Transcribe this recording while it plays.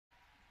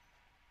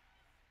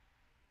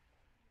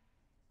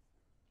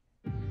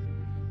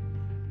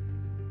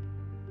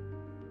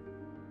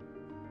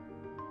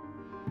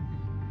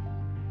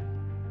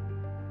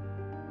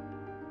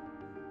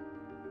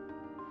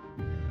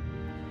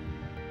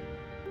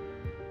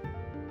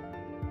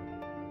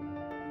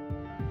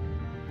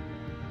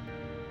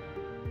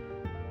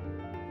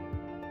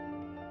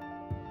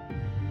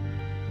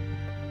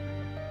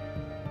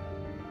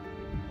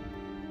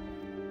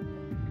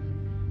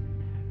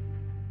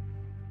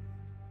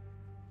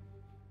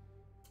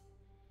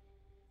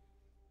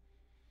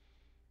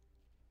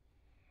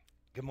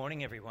Good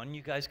morning, everyone.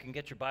 You guys can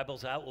get your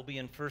Bibles out. We'll be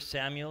in 1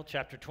 Samuel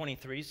chapter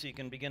 23, so you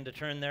can begin to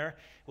turn there.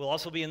 We'll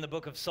also be in the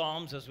book of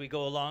Psalms as we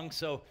go along,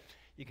 so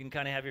you can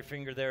kind of have your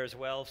finger there as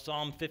well.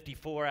 Psalm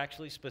 54,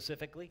 actually,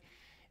 specifically.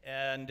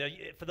 And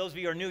for those of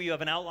you who are new, you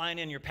have an outline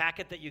in your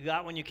packet that you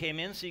got when you came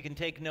in, so you can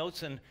take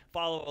notes and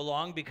follow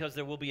along because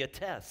there will be a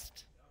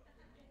test.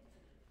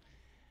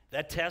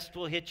 That test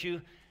will hit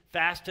you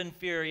fast and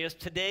furious.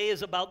 Today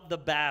is about the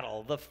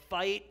battle, the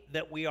fight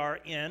that we are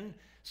in,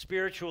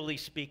 spiritually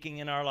speaking,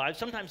 in our lives,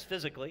 sometimes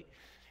physically,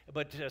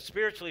 but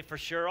spiritually for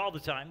sure all the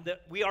time, that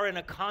we are in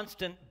a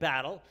constant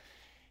battle.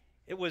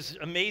 It was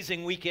an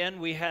amazing weekend.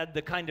 We had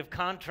the kind of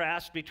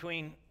contrast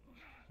between,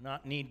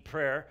 not need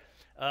prayer,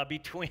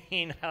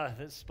 between,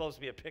 this is supposed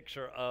to be a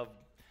picture of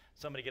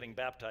somebody getting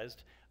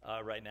baptized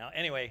right now.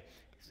 Anyway,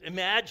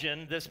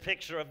 imagine this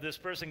picture of this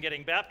person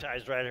getting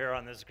baptized right here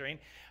on the screen.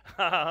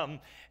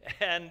 And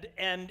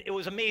it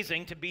was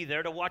amazing to be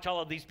there, to watch all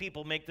of these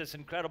people make this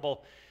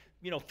incredible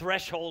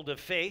threshold of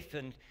faith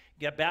and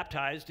get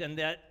baptized, and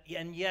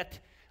yet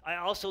I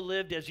also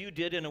lived, as you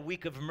did, in a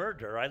week of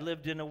murder. I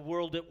lived in a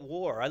world at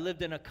war. I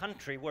lived in a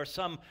country where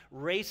some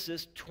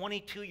racist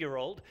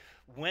 22-year-old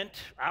went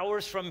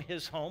hours from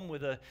his home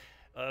with a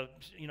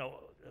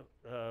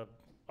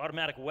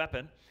automatic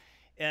weapon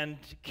and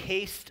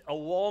cased a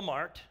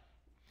Walmart,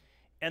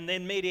 and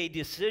then made a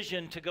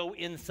decision to go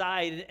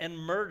inside and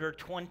murder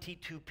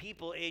 22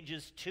 people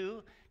ages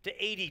 2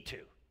 to 82.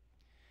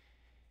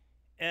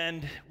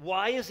 And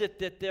why is it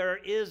that there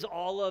is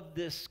all of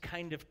this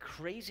kind of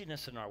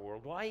craziness in our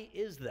world? Why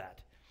is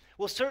that?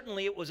 Well,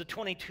 certainly it was a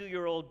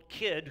 22-year-old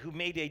kid who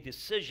made a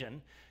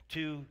decision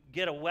to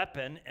get a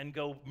weapon and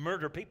go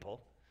murder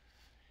people.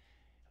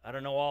 I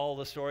don't know all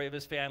the story of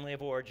his family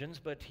of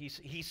origins, but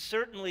he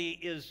certainly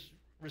is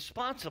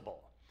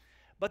responsible.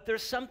 But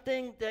there's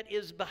something that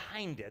is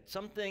behind it,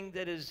 something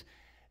that is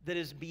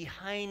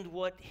behind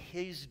what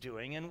he's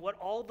doing and what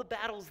all the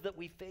battles that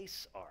we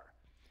face are.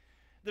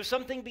 There's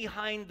something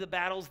behind the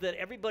battles that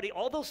everybody,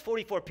 all those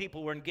 44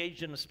 people were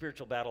engaged in a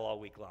spiritual battle all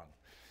week long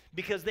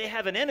because they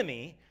have an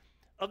enemy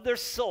of their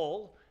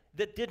soul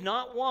that did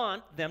not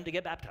want them to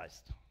get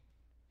baptized.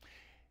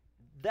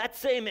 That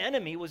same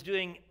enemy was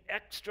doing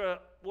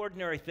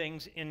extraordinary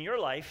things in your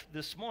life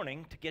this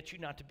morning to get you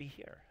not to be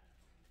here.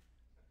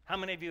 How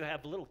many of you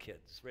have little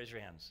kids? Raise your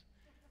hands.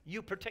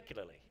 You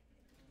particularly.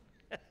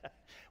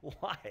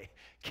 Why?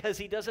 Because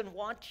he doesn't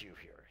want you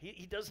here.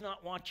 He does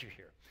not want you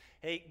here.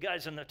 Hey,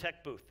 guys in the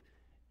tech booth,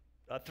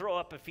 throw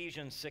up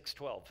Ephesians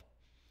 6:12.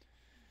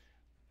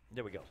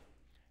 There we go.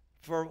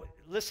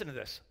 Listen to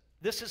this.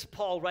 This is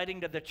Paul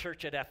writing to the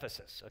church at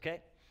Ephesus, okay?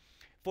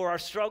 For our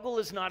struggle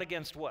is not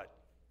against what?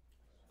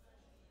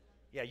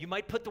 Yeah, you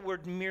might put the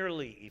word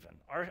merely even.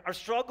 Our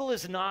struggle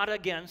is not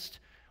against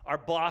our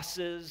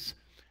bosses,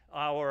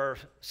 our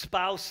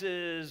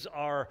spouses,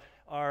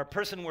 our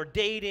person we're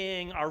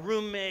dating, our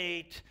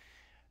roommate.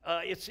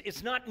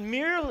 It's not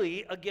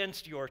merely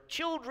against your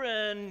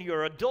children,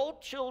 your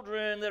adult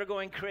children that are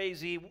going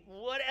crazy,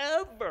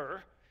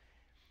 whatever.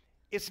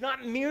 It's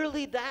not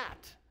merely that.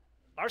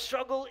 Our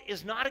struggle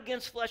is not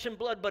against flesh and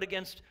blood, but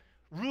against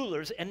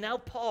rulers. And now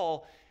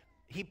Paul,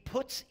 he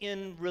puts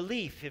in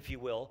relief, if you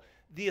will,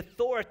 the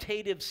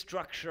authoritative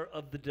structure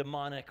of the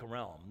demonic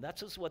realm.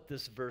 That's just what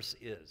this verse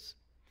is.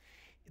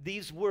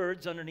 These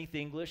words underneath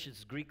English,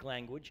 it's Greek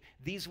language,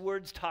 these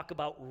words talk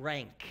about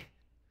rank.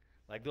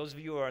 Like those of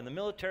you who are in the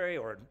military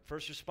or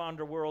first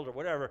responder world or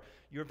whatever,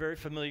 you're very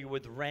familiar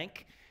with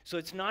rank. So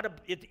it's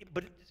not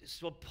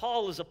so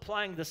Paul is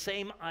applying the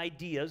same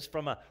ideas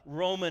from a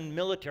Roman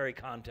military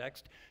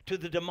context to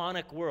the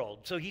demonic world.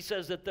 So he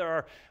says that there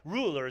are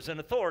rulers and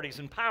authorities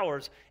and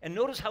powers, and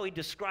notice how he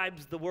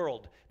describes the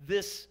world.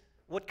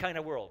 What kind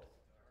of world?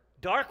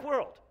 Dark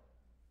world.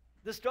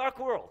 This dark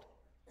world.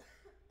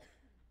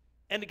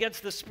 And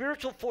against the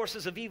spiritual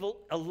forces of evil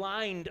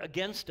aligned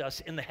against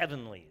us in the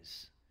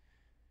heavenlies.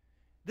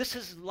 This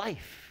is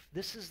life.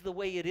 This is the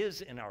way it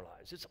is in our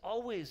lives. It's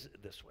always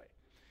this way.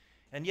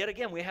 And yet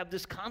again, we have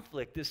this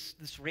conflict,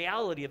 this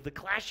reality of the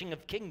clashing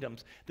of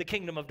kingdoms, the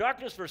kingdom of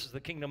darkness versus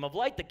the kingdom of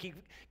light, the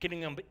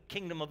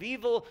kingdom of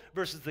evil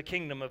versus the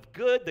kingdom of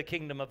good, the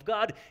kingdom of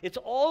God. It's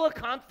all a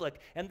conflict,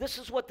 and this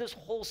is what this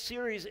whole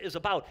series is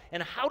about.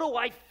 And how do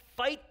I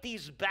fight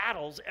these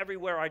battles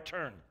everywhere I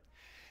turn?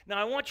 Now,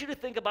 I want you to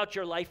think about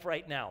your life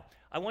right now.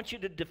 I want you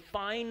to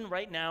define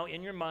right now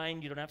in your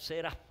mind. You don't have to say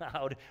it out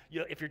loud.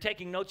 If you're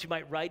taking notes, you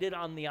might write it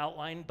on the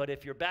outline. But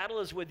if your battle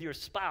is with your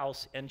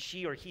spouse and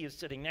she or he is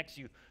sitting next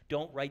to you,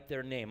 don't write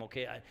their name,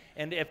 okay?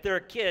 And if they're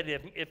a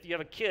kid, if you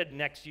have a kid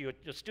next to you,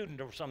 a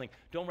student or something,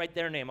 don't write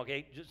their name,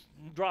 okay? Just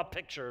draw a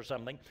picture or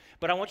something.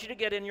 But I want you to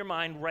get in your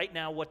mind right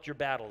now what your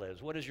battle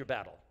is. What is your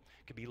battle?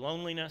 It could be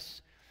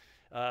loneliness.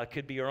 It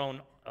could be your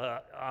own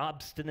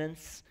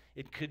obstinance.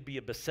 It could be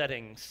a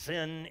besetting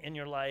sin in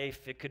your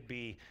life. It could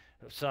be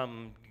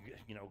some,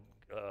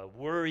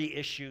 worry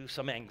issue,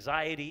 some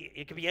anxiety.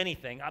 It could be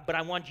anything. But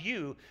I want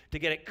you to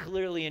get it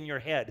clearly in your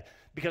head.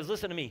 Because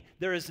listen to me,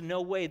 there is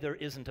no way there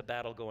isn't a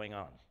battle going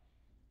on.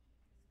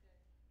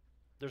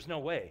 There's no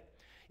way.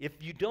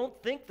 If you don't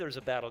think there's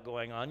a battle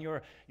going on,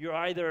 you're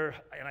either,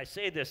 and I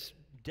say this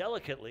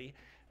delicately,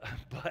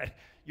 but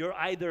you're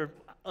either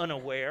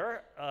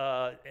unaware,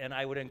 and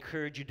I would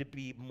encourage you to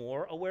be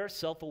more aware.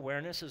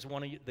 Self-awareness is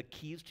one of the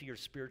keys to your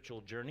spiritual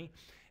journey.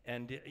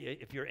 And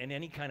if you're in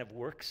any kind of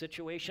work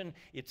situation,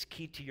 it's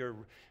key to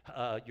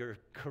your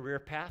career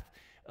path.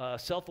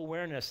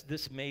 Self-awareness,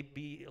 this may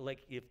be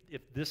like,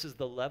 if this is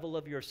the level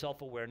of your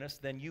self-awareness,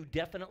 then you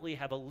definitely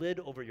have a lid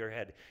over your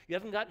head. You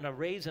haven't gotten a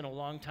raise in a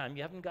long time.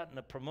 You haven't gotten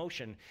a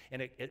promotion,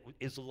 and it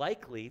is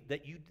likely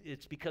that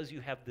it's because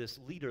you have this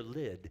leader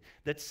lid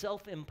that's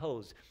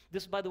self-imposed.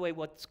 This is, by the way,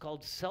 what's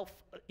called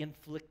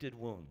self-inflicted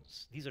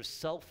wounds. These are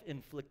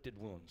self-inflicted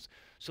wounds.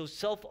 So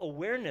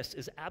self-awareness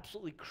is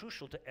absolutely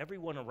crucial to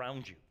everyone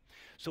around you.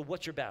 So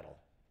what's your battle?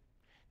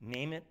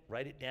 Name it,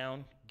 write it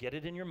down, get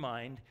it in your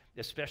mind,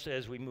 especially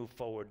as we move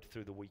forward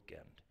through the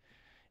weekend,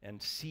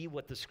 and see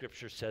what the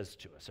Scripture says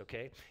to us,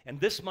 okay? And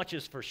this much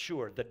is for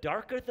sure. The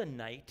darker the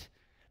night,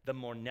 the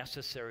more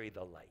necessary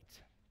the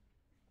light.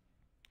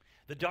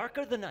 The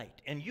darker the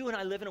night, and you and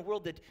I live in a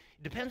world that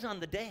depends on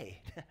the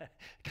day,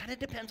 kind of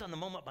depends on the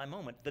moment by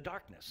moment, the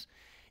darkness.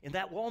 In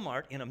that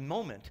Walmart, in a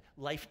moment,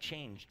 life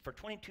changed for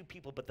 22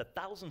 people, but the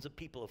thousands of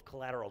people of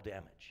collateral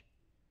damage.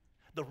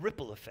 The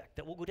ripple effect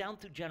that will go down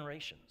through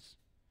generations.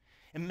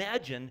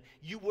 Imagine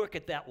you work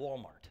at that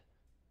Walmart.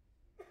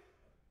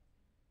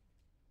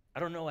 I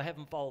don't know, I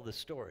haven't followed the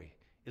story.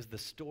 Is the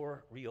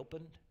store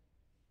reopened?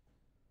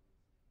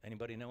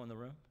 Anybody know in the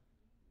room?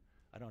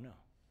 I don't know.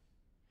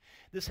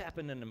 This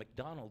happened in a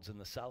McDonald's in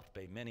the South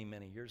Bay many,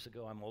 many years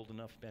ago. I'm old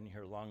enough, been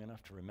here long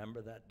enough to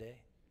remember that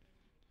day.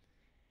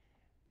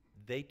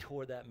 They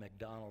tore that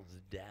McDonald's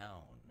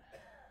down.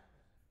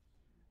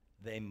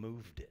 They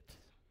moved it.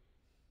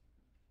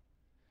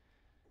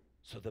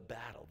 So the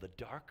battle, the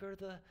darker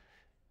the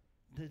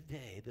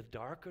day, the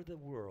darker the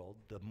world,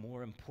 the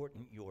more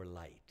important your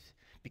light.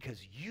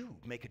 Because you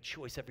make a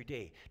choice every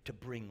day to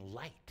bring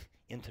light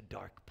into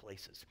dark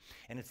places.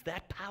 And it's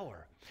that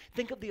power.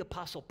 Think of the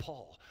Apostle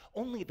Paul.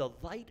 Only the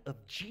light of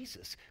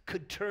Jesus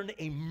could turn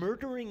a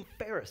murdering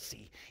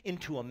Pharisee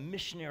into a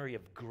missionary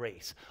of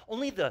grace.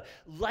 Only the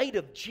light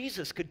of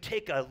Jesus could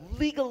take a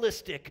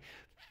legalistic,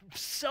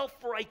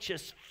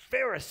 self-righteous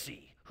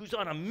Pharisee who's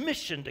on a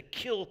mission to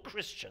kill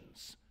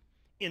Christians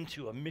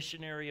into a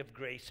missionary of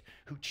grace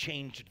who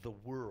changed the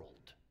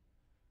world.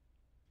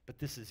 But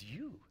this is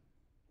you.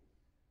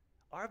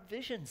 Our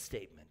vision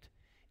statement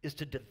is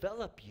to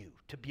develop you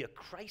to be a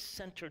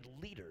Christ-centered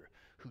leader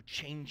who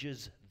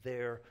changes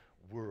their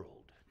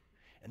world.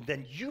 And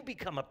then you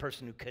become a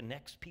person who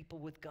connects people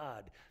with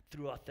God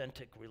through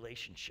authentic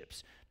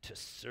relationships to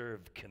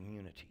serve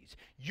communities.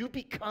 You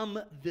become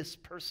this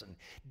person.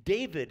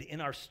 David, in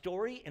our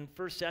story in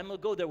 1 Samuel,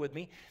 go there with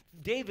me.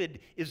 David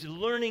is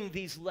learning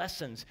these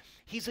lessons.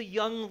 He's a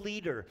young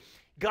leader.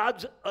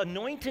 God's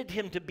anointed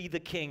him to be the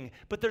king,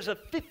 but there's a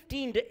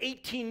 15 to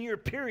 18-year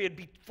period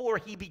before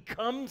he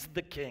becomes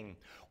the king.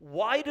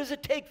 Why does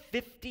it take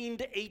 15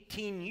 to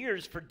 18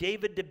 years for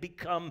David to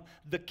become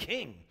the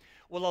king?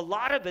 Well, a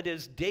lot of it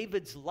is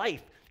David's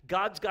life.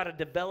 God's got to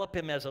develop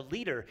him as a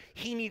leader.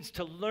 He needs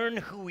to learn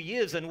who he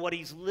is and what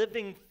he's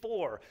living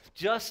for,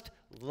 just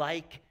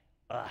like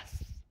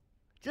us.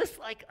 Just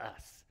like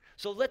us.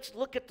 So let's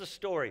look at the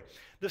story.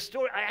 The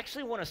story, I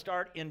actually want to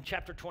start in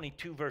chapter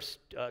 22, verse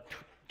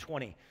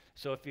 20.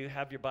 So if you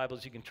have your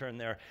Bibles, you can turn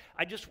there.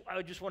 I just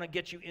want to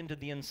get you into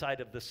the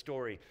inside of the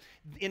story.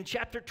 In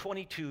chapter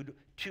 22,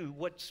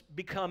 what's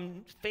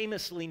become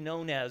famously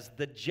known as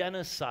the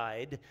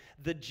genocide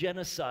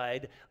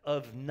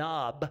of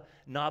Nob.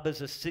 Nob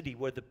is a city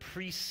where the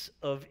priests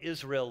of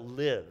Israel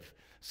live.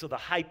 So the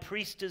high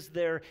priest is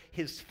there,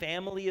 his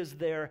family is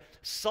there.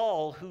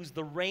 Saul, who's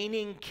the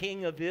reigning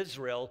king of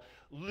Israel,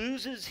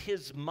 loses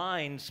his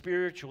mind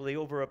spiritually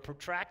over a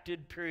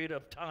protracted period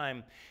of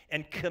time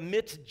and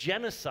commits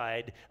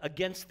genocide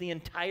against the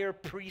entire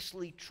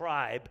priestly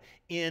tribe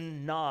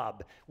in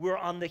Nob. We're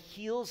on the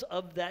heels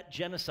of that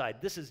genocide.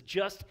 This has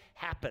just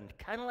happened,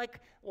 kind of like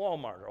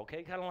Walmart,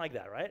 okay? Kind of like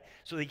that, right?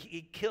 So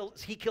he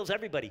kills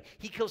everybody.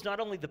 He kills not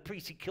only the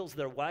priests, he kills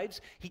their wives,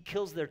 he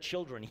kills their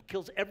children, he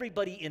kills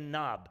everybody in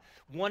Nob.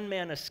 One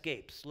man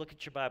escapes. Look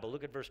at your Bible,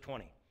 look at verse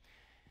 20.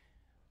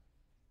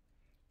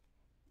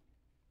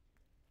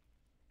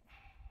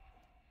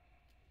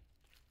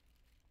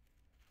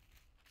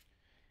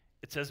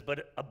 It says,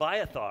 but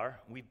Abiathar,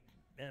 we've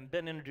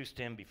been introduced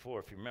to him before,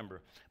 if you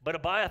remember. But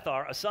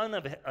Abiathar, a son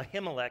of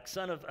Ahimelech,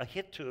 son of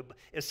Ahitub,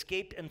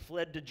 escaped and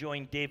fled to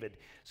join David.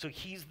 So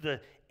he's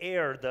the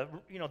heir,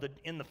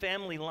 in the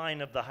family line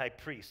of the high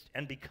priest,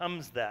 and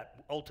becomes that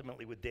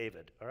ultimately with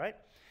David. All right.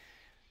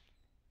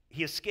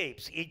 He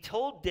escapes. He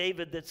told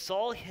David that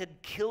Saul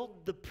had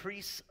killed the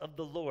priests of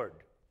the Lord.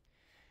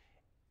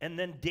 And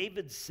then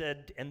David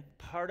said, and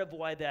part of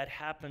why that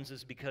happens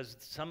is because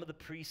some of the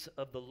priests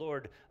of the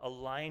Lord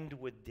aligned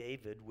with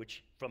David,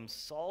 which from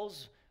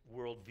Saul's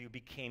worldview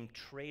became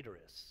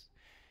traitorous.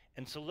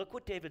 And so look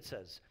what David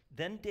says.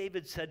 Then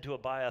David said to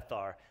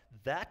Abiathar,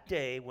 that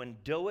day when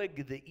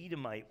Doeg the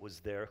Edomite was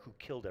there, who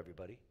killed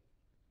everybody,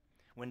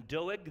 When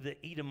Doeg the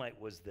Edomite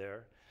was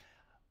there,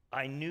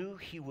 I knew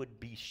he would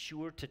be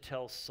sure to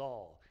tell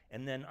Saul.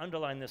 And then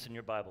underline this in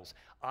your Bibles.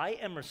 I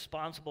am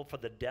responsible for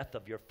the death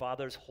of your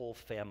father's whole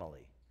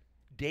family.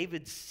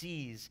 David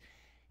sees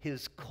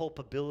his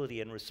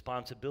culpability and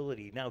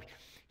responsibility. Now,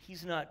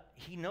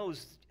 he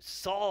knows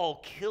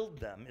Saul killed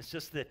them. It's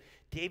just that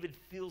David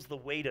feels the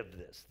weight of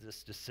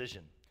this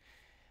decision.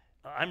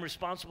 I'm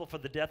responsible for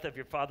the death of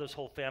your father's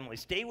whole family.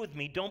 Stay with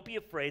me. Don't be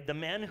afraid. The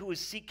man who is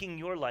seeking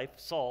your life,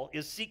 Saul,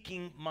 is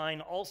seeking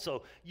mine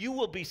also. You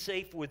will be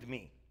safe with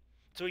me.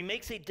 So he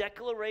makes a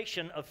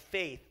declaration of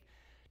faith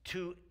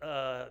to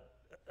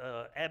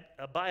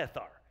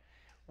Abiathar,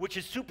 which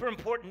is super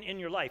important in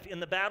your life,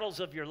 in the battles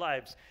of your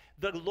lives.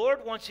 The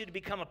Lord wants you to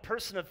become a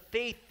person of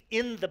faith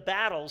in the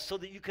battles so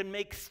that you can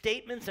make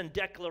statements and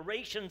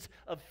declarations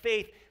of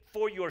faith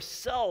for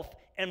yourself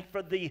and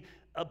for the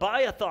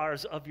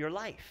Abiathars of your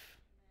life.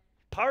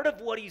 Part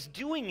of what he's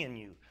doing in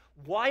you.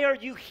 Why are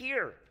you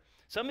here?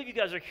 Some of you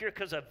guys are here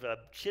because of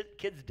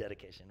kids'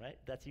 dedication, right?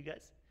 That's you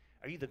guys?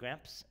 Are you the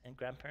gramps and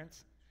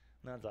grandparents?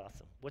 That's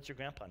awesome. What's your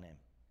grandpa name?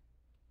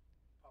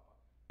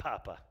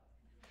 Papa.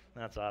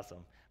 That's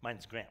awesome.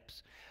 Mine's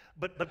Gramps.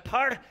 But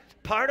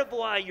part of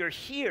why you're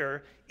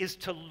here is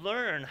to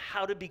learn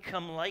how to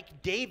become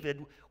like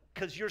David,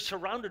 because you're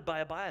surrounded by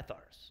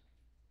Abiathars.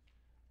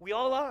 We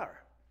all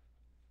are.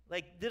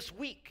 Like this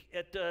week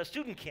at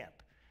student camp,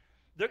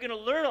 they're going to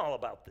learn all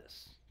about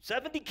this.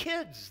 70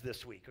 kids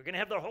this week are going to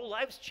have their whole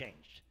lives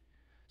changed.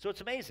 So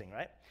it's amazing,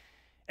 right?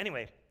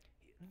 Anyway,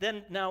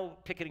 then now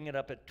picking it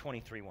up at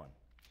 23:1.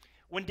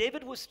 When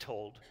David was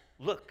told,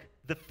 look,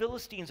 the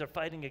Philistines are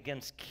fighting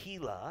against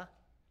Keilah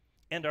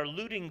and are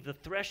looting the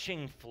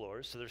threshing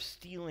floors, so they're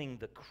stealing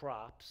the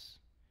crops.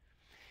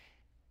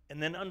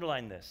 And then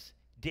underline this.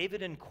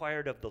 David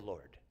inquired of the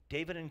Lord.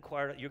 David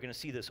inquired, you're going to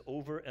see this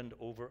over and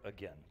over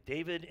again.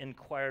 David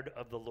inquired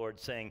of the Lord,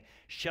 saying,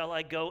 shall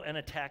I go and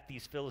attack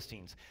these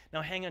Philistines?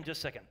 Now, hang on just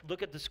a second.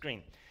 Look at the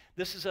screen.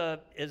 This is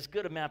as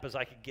good a map as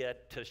I could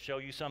get to show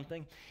you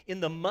something.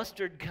 In the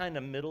mustard kind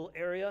of middle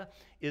area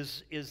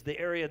is the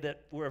area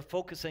that we're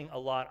focusing a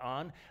lot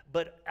on.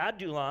 But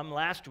Adullam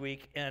last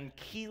week and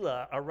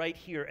Keilah are right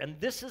here. And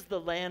this is the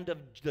land of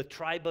the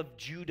tribe of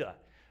Judah,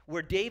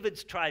 where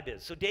David's tribe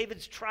is. So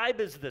David's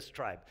tribe is this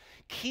tribe.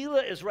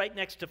 Keilah is right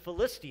next to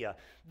Philistia.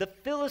 The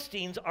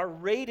Philistines are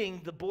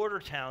raiding the border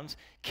towns,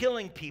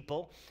 killing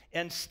people,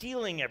 and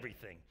stealing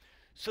everything.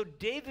 So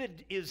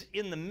David is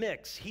in the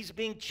mix. He's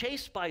being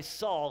chased by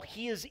Saul.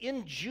 He is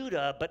in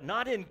Judah, but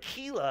not in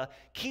Keilah.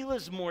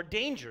 Keilah's more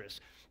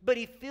dangerous. But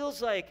he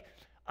feels like,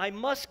 I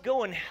must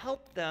go and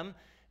help them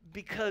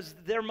because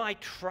they're my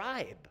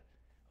tribe.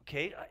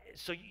 Okay,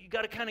 so you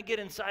got to kind of get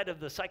inside of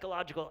the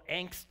psychological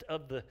angst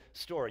of the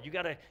story. You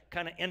got to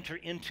kind of enter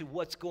into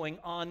what's going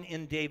on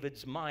in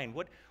David's mind.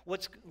 What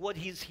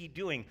is he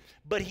doing?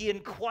 But he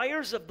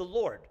inquires of the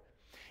Lord.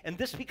 And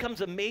this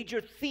becomes a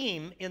major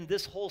theme in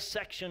this whole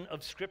section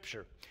of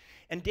Scripture.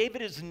 And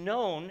David is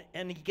known,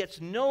 and he gets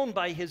known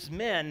by his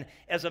men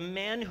as a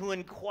man who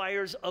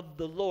inquires of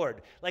the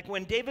Lord. Like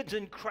when David's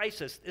in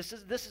crisis,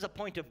 this is a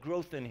point of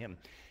growth in him.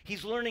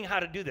 He's learning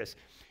how to do this.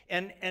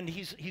 And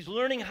he's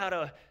learning how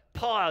to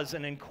pause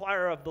and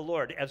inquire of the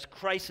Lord as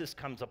crisis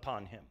comes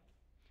upon him.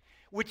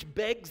 Which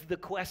begs the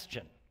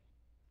question.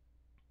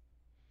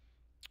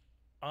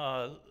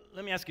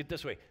 Let me ask it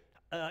this way.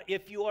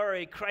 If you are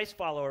a Christ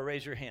follower,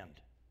 raise your hand.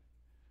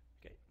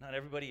 Okay, not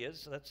everybody is,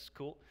 so that's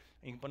cool.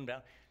 You can put them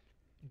down.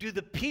 Do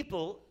the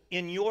people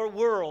in your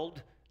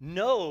world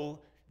know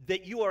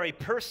that you are a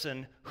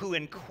person who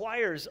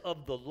inquires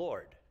of the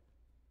Lord?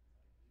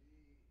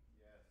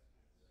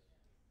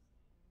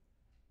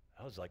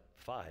 That was like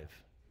 5.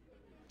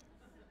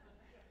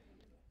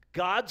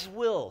 God's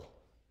will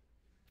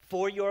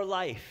for your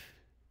life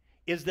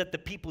is that the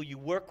people you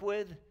work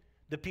with,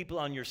 the people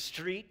on your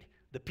street,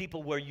 the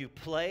people where you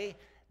play,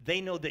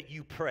 they know that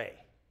you pray.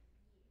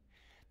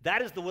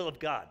 That is the will of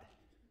God.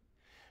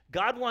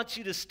 God wants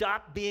you to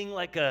stop being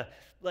like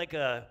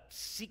a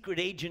secret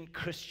agent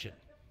Christian,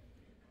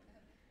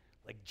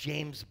 like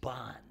James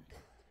Bond.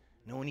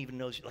 No one even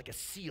knows you, like a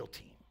SEAL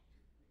team.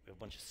 We have a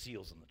bunch of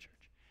SEALs in the church.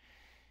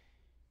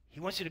 He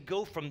wants you to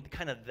go from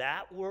kind of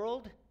that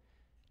world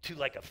to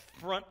like a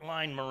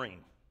frontline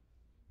Marine.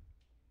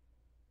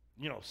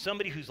 You know,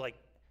 somebody who's like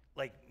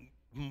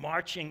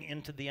marching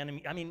into the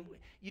enemy. I mean,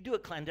 you do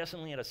it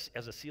clandestinely as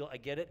a SEAL, I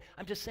get it.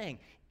 I'm just saying,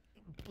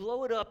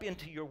 blow it up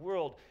into your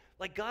world.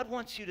 Like God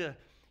wants you to,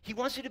 he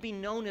wants you to be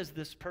known as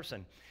this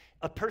person,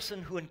 a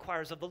person who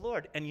inquires of the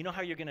Lord. And you know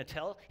how you're going to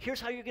tell?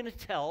 Here's how you're going to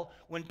tell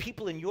when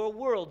people in your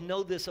world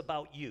know this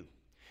about you.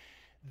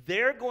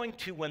 They're going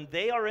to, when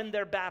they are in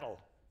their battle,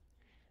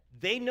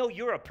 they know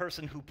you're a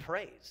person who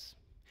prays.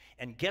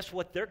 And guess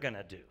what they're going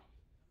to do?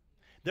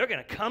 They're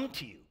going to come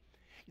to you.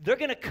 They're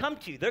going to come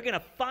to you. They're going to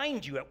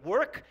find you at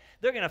work.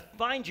 They're going to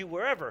find you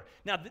wherever.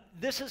 Now,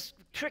 this is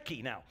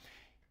tricky now.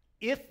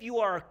 If you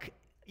are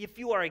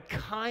a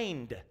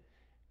kind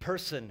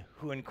person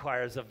who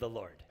inquires of the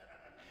Lord,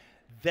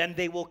 then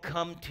they will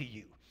come to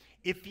you.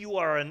 If you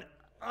are an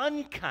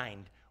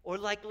unkind or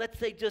like, let's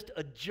say, just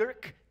a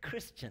jerk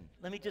Christian.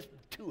 Let me just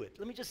do it.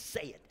 Let me just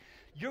say it.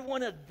 You're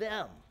one of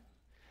them.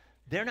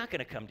 They're not going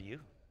to come to you.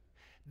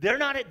 They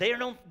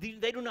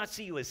do not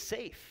see you as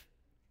safe.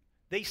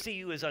 They see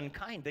you as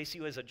unkind. They see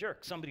you as a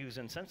jerk, somebody who's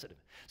insensitive.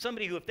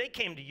 Somebody who, if they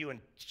came to you and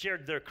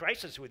shared their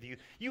crisis with you,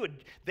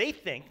 they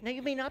think, now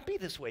you may not be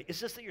this way. It's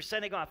just that you're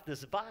setting off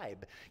this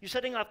vibe. You're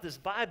setting off this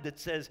vibe that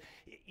says,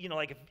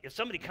 like if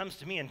somebody comes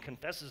to me and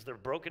confesses their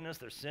brokenness,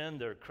 their sin,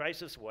 their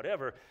crisis,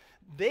 whatever,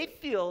 they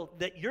feel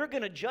that you're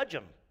going to judge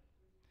them.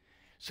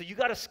 So you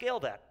got to scale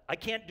that. I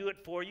can't do it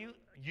for you.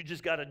 You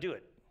just got to do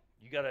it.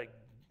 You got to,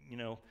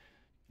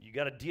 you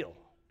got to deal.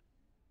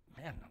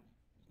 Man,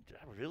 did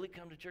I really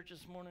come to church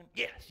this morning?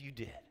 Yes, you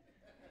did.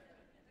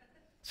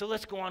 So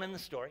let's go on in the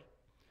story.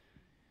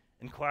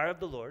 Inquire of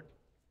the Lord.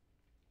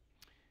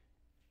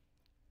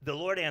 The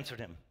Lord answered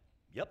him,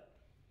 yep,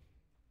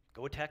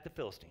 go attack the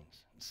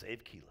Philistines and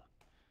save Keilah.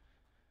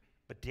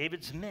 But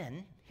David's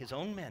men, his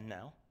own men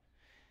now,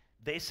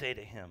 they say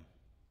to him,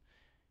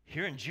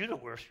 here in Judah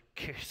we're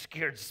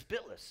scared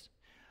spitless.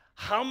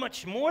 How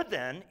much more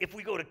then if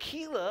we go to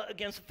Keilah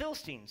against the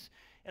Philistines?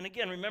 And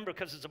again, remember,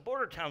 because it's a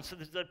border town, so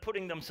they're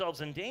putting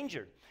themselves in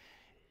danger.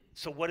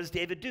 So what does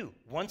David do?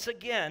 Once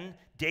again,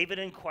 David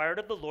inquired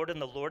of the Lord, and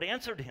the Lord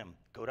answered him,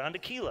 go down to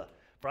Keilah,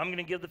 for I'm going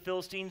to give the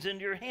Philistines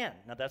into your hand.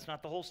 Now, that's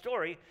not the whole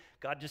story.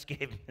 God just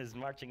gave him his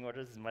marching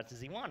orders as much as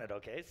he wanted,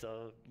 okay?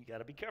 So you got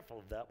to be careful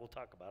of that. We'll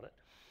talk about it.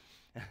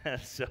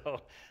 So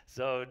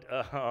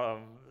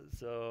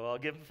I'll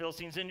give the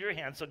Philistines into your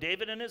hand. So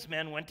David and his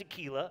men went to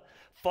Keilah,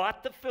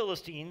 fought the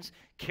Philistines,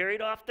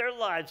 carried off their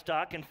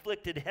livestock,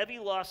 inflicted heavy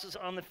losses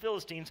on the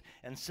Philistines,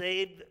 and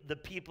saved the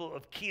people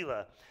of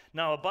Keilah.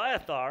 Now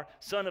Abiathar,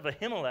 son of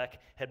Ahimelech,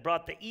 had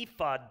brought the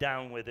ephod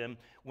down with him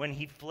when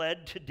he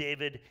fled to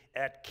David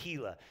at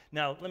Keilah.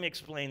 Now let me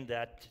explain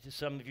that to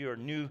some of you who are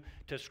new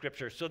to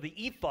Scripture. So the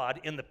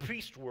ephod in the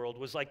priest world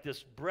was like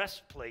this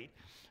breastplate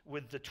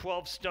with the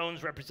 12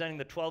 stones representing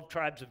the 12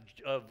 tribes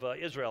of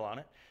Israel on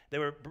it. They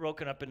were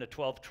broken up into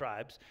 12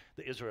 tribes,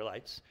 the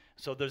Israelites.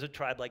 So there's a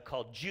tribe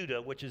called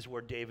Judah, which is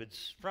where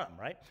David's from,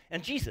 right?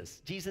 And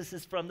Jesus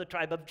is from the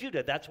tribe of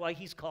Judah. That's why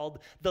he's called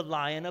the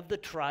Lion of the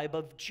tribe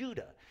of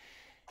Judah.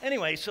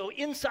 Anyway, so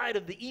inside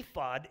of the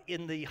ephod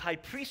in the high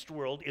priest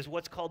world is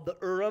what's called the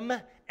Urim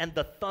and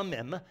the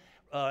Thummim.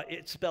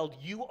 It's spelled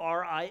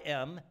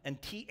U-R-I-M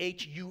and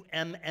T-H-U-M-M-I-M.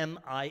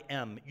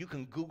 You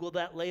can Google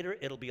that later.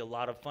 It'll be a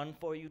lot of fun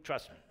for you,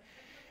 trust me.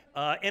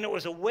 And it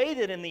was a way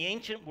that in the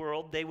ancient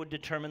world they would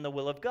determine the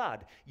will of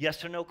God.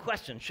 Yes or no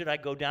question. Should I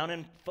go down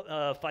and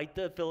fight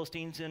the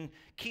Philistines in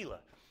Keilah?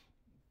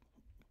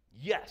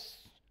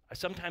 Yes. I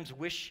sometimes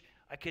wish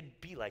I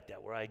could be like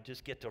that, where I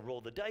just get to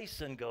roll the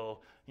dice and go,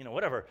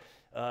 whatever.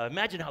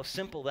 Imagine how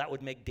simple that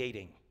would make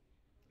dating.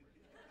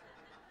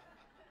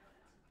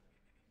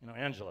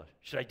 Angela,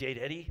 should I date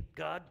Eddie?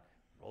 God?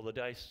 Roll the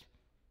dice.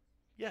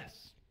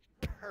 Yes.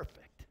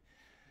 Perfect.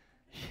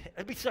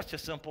 It'd be such a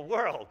simple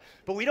world.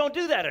 But we don't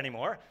do that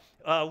anymore.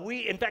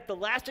 In fact, the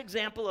last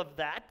example of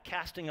that,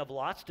 casting of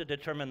lots to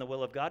determine the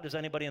will of God, does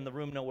anybody in the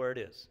room know where it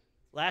is?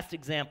 Last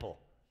example.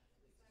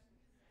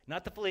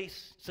 Not the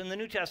fleece. It's in the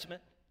New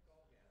Testament.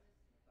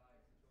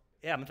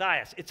 Yeah,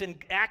 Matthias. It's in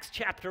Acts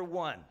chapter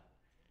 1.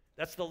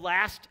 That's the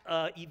last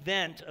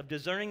event of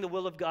discerning the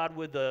will of God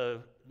with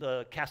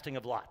the casting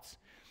of lots.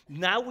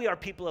 Now we are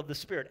people of the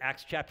Spirit.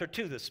 Acts chapter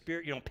 2, the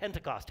Spirit,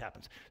 Pentecost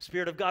happens.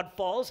 Spirit of God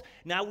falls.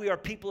 Now we are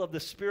people of the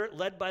Spirit,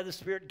 led by the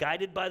Spirit,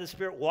 guided by the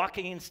Spirit,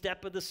 walking in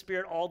step with the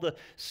Spirit, all the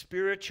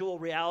spiritual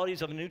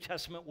realities of a New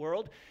Testament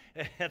world.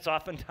 It's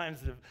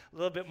oftentimes a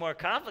little bit more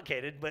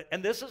complicated,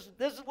 and this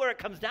is where it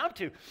comes down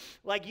to.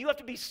 Like, you have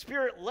to be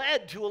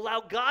Spirit-led to allow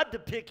God to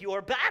pick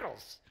your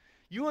battles.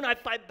 You and I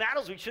fight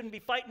battles we shouldn't be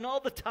fighting all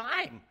the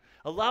time.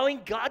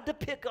 Allowing God to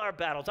pick our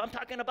battles. I'm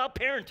talking about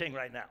parenting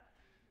right now.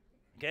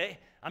 Okay?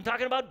 I'm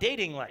talking about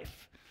dating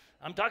life.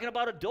 I'm talking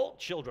about adult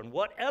children,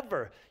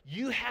 whatever.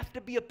 You have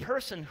to be a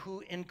person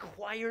who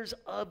inquires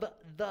of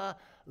the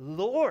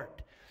Lord.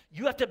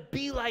 You have to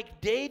be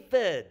like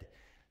David.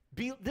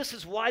 This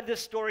is why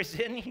this story's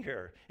in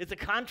here. It's a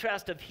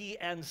contrast of he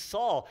and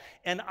Saul.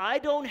 And I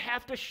don't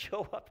have to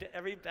show up to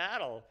every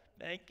battle.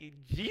 Thank you,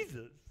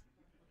 Jesus.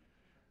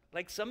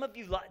 Like some of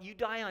you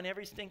die on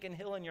every stinking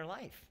hill in your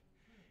life.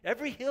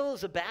 Every hill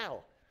is a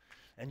battle.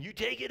 And you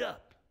take it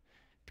up.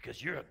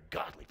 Because you're a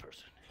godly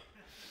person.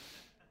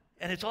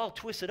 And it's all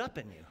twisted up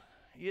in you.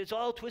 It's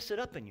all twisted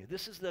up in you.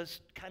 This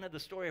is kind of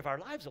the story of our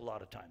lives a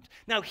lot of times.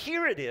 Now,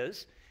 here it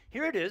is.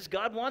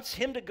 God wants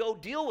him to go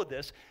deal with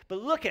this. But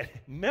look at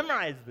it.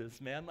 Memorize this,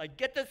 man. Like,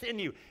 get this in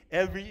you.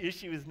 Every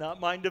issue is not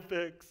mine to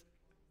fix.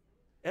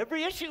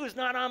 Every issue is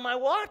not on my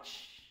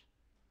watch.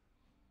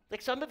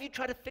 Like, some of you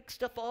try to fix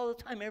stuff all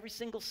the time. Every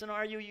single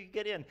scenario you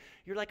get in,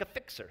 you're like a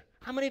fixer.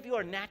 How many of you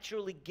are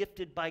naturally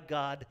gifted by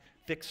God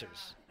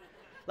fixers?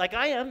 Like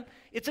I am.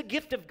 It's a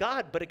gift of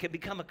God, but it can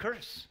become a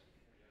curse.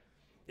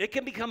 It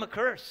can become a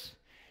curse.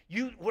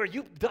 Where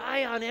you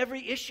die on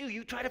every issue,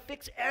 you try to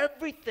fix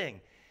everything.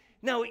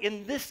 Now,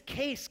 in this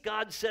case,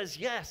 God says,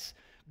 yes,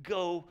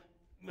 go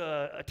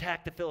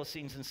attack the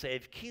Philistines and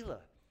save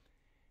Keilah.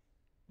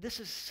 This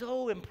is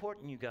so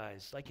important, you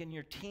guys, like in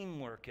your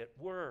teamwork at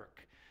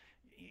work.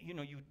 You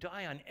know, you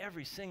die on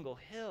every single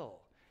hill.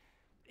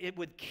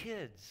 With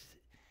kids,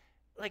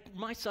 like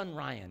my son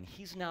Ryan,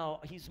 he's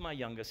my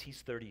youngest,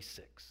 he's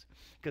 36,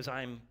 because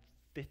I'm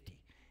 50.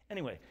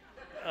 Anyway,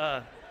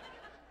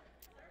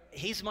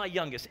 he's my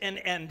youngest,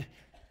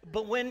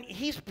 but when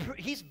he's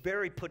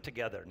very put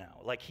together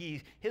now. Like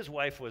his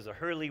wife was a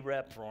Hurley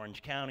rep for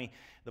Orange County,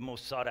 the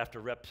most sought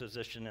after rep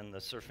position in the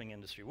surfing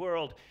industry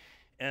world.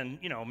 And,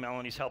 you know,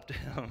 Melanie's helped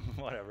him,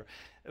 whatever.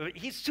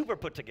 He's super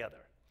put together.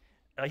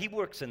 He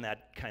works in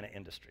that kind of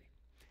industry.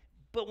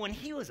 But when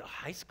he was a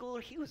high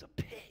schooler, he was a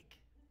pig.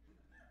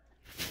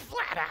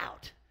 Flat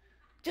out.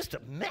 Just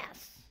a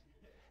mess.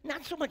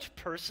 Not so much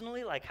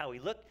personally, like how he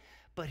looked,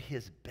 but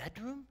his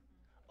bedroom,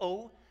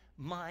 oh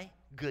my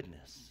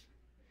goodness.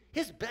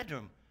 His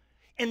bedroom,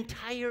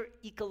 entire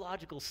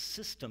ecological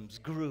systems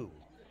grew.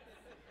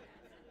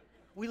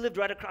 We lived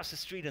right across the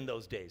street in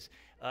those days.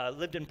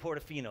 Lived in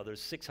Portofino.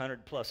 There's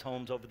 600 plus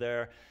homes over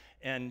there.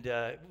 And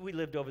we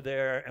lived over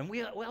there, and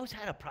we always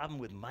had a problem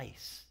with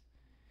mice.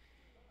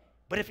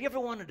 But if you ever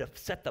wanted to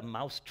set the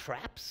mouse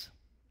traps,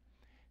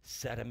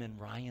 set them in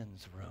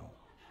Ryan's room.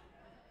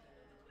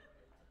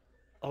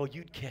 Oh,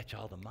 you'd catch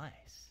all the mice.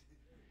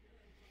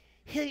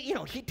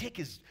 He'd take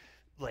his,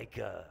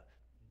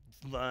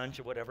 lunch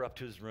or whatever up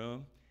to his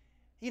room.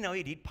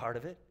 He'd eat part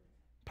of it.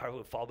 Part of it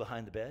would fall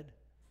behind the bed,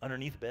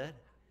 underneath the bed.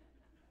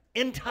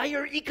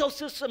 Entire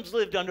ecosystems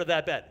lived under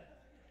that bed.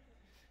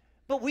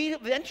 But we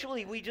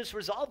just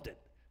resolved it.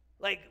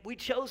 We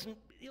chose,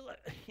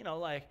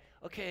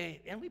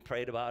 okay, and we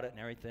prayed about it and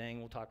everything.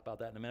 We'll talk about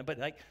that in a minute. But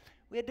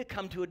we had to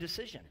come to a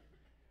decision.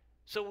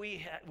 So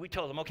we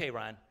told him, okay,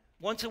 Ryan,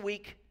 once a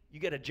week,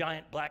 you get a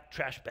giant black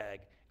trash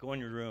bag, go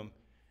in your room,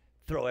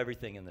 throw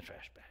everything in the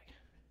trash bag.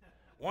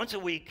 Once a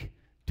week,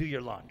 do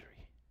your laundry.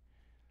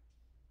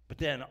 But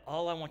then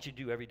all I want you to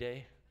do every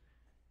day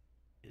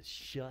is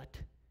shut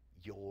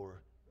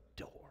your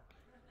door.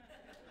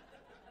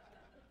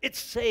 It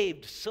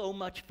saved so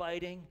much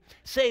fighting,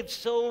 saved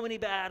so many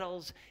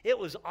battles. It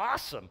was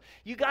awesome.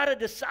 You got to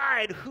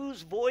decide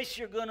whose voice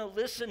you're going to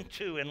listen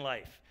to in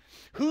life.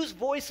 Whose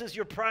voice is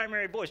your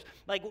primary voice?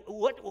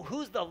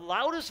 Who's the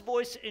loudest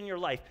voice in your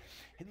life?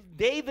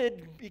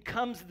 David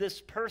becomes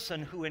this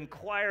person who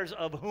inquires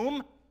of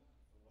whom?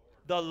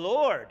 The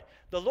Lord.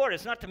 The Lord.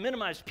 It's not to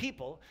minimize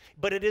people,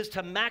 but it is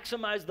to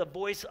maximize the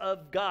voice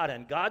of God.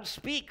 And God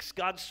speaks.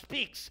 God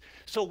speaks.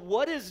 So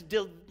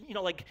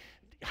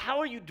how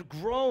are you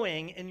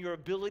growing in your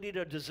ability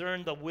to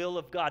discern the will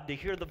of God, to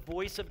hear the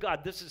voice of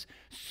God? This is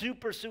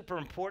super, super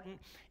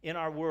important in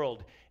our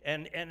world,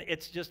 and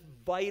it's just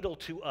vital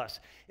to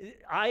us.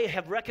 I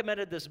have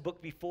recommended this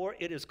book before.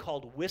 It is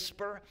called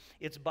Whisper.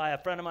 It's by a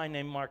friend of mine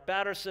named Mark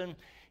Batterson.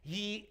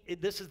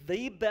 This is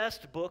the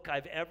best book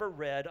I've ever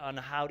read on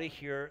how to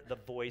hear the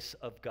voice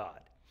of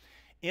God.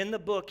 In the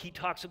book, he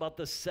talks about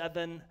the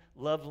 7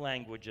 love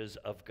languages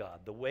of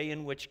God, the way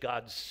in which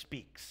God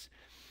speaks.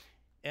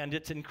 And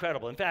it's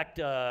incredible. In fact,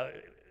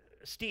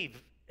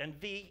 Steve and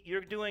V,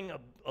 you're doing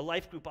a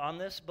life group on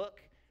this book?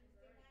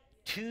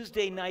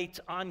 Tuesday nights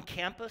on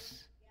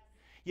campus?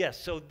 Yes,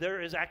 so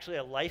there is actually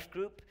a life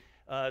group.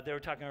 They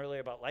were talking earlier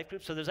about life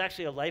groups. So there's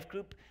actually a life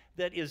group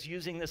that is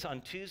using this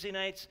on Tuesday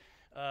nights.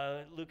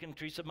 Luke and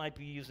Teresa might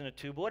be using it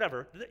too, but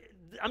whatever.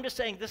 I'm just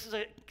saying this is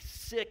a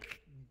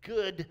sick,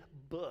 good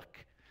book.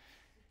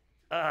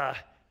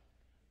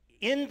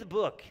 In the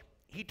book,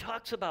 he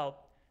talks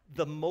about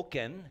the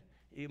Moken.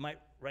 You might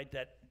write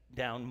that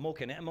down,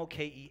 Moken,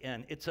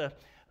 M-O-K-E-N. It's a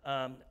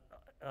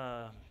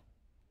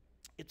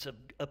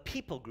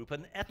people group,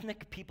 an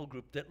ethnic people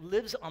group that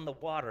lives on the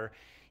water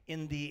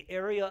in the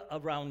area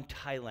around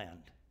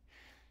Thailand.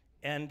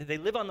 And they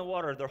live on the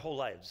water their whole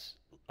lives,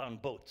 on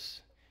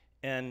boats.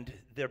 And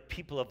they're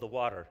people of the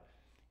water.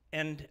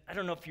 And I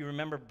don't know if you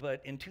remember,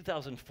 but in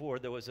 2004,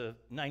 there was a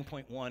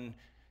 9.1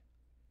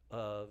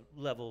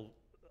 level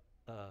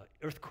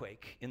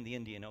earthquake in the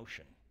Indian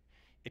Ocean.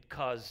 It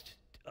caused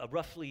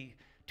roughly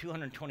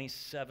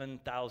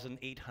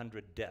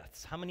 227,800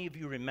 deaths. How many of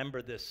you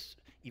remember this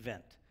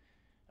event?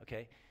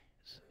 Okay,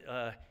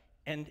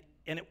 and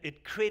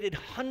it created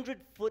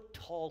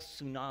 100-foot-tall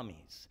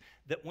tsunamis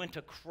that went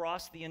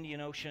across the Indian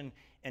Ocean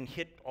and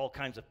hit all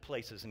kinds of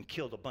places and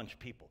killed a bunch of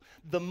people.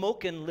 The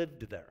Moken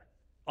lived there,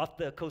 off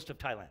the coast of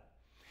Thailand,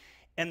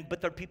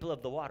 but they're people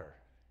of the water,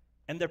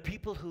 and they're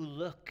people who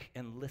look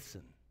and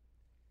listen.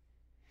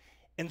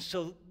 And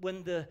so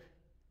when the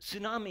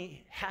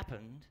tsunami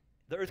happened,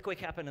 the earthquake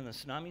happened and the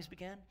tsunamis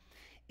began,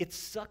 it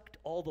sucked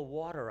all the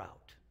water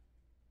out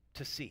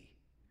to sea,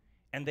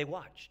 and they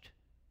watched.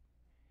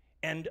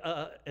 And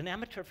an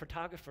amateur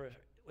photographer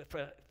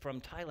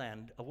from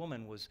Thailand, a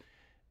woman, was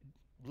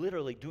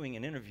literally doing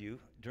an interview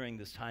during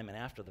this time and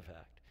after the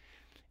fact.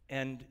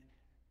 And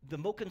the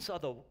Moken saw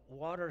the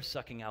water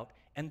sucking out,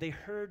 and they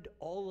heard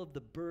all of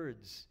the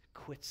birds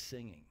quit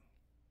singing.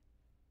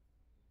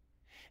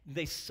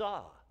 They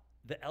saw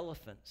the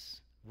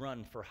elephants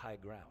run for high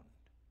ground.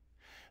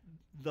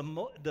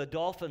 The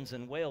dolphins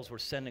and whales were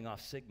sending off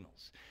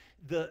signals.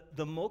 The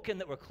Moken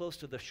that were close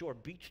to the shore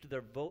beached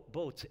their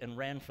boats and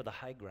ran for the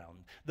high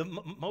ground. The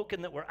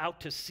Moken that were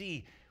out to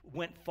sea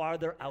went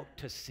farther out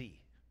to sea.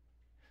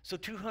 So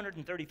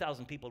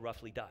 230,000 people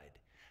roughly died.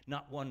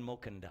 Not one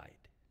Moken died.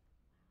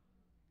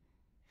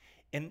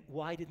 And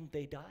why didn't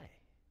they die?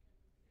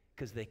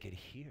 Because they could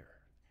hear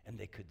and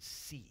they could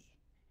see.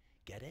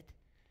 Get it?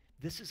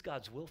 This is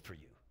God's will for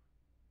you.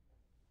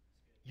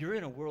 You're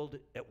in a world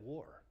at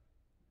war.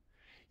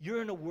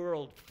 You're in a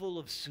world full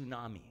of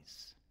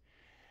tsunamis.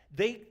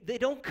 They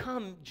don't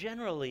come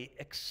generally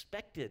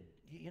expected,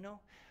 you know?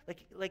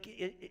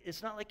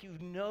 It's not like you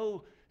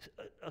know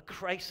a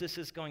crisis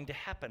is going to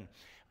happen.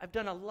 I've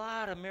done a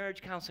lot of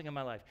marriage counseling in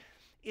my life.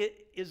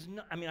 It is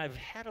not, I mean, I've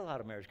had a lot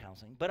of marriage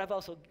counseling, but I've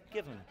also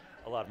given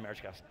a lot of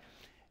marriage counseling.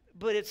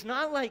 But it's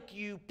not like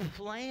you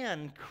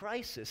plan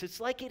crisis.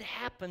 It's like it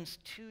happens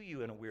to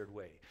you in a weird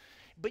way.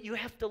 But you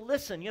have to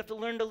listen. You have to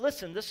learn to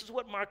listen. This is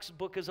what Mark's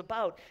book is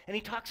about. And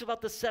he talks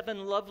about the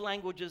 7 love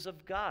languages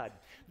of God.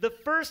 The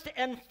first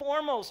and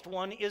foremost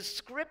one is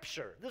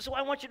Scripture. This is why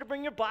I want you to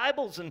bring your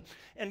Bibles and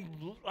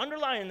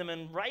underline them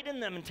and write in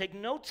them and take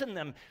notes in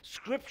them.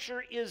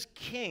 Scripture is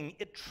king.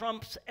 It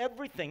trumps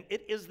everything.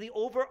 It is the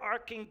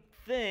overarching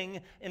thing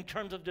in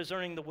terms of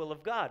discerning the will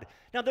of God.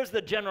 Now, there's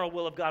the general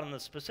will of God and the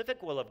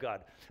specific will of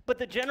God. But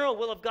the general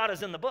will of God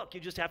is in the book. You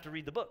just have to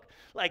read the book.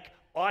 Like,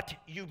 ought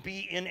you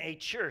be in a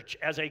church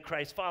as a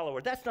Christ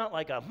follower? That's not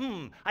like a,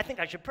 I think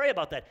I should pray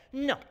about that.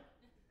 No.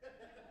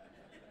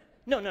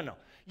 No.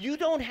 You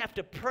don't have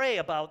to pray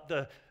about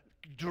the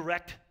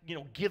direct,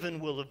 given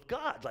will of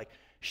God. Like,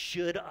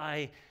 should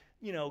I,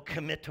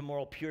 commit to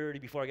moral purity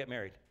before I get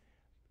married?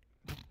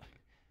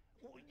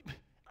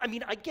 I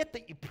mean, I get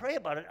that you pray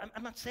about it.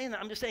 I'm not saying that.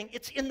 I'm just saying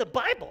it's in the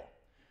Bible.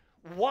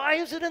 Why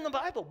is it in the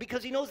Bible?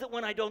 Because he knows that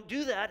when I don't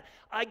do that,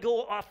 I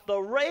go off the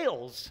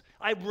rails.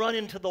 I run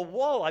into the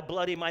wall. I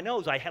bloody my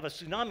nose. I have a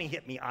tsunami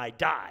hit me. I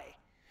die.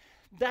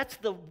 That's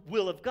the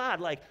will of God.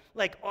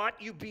 Like ought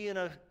you be in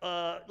a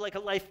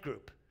life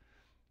group?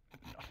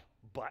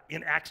 But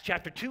in Acts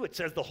chapter 2, it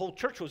says the whole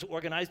church was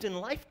organized in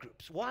life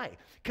groups. Why?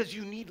 Because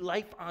you need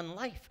life on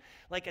life.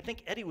 Like I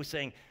think Eddie was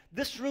saying,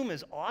 this room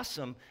is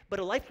awesome, but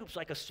a life group's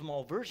like a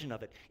small version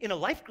of it. In a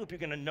life group, you're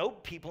going to know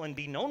people and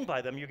be known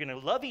by them. You're going to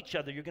love each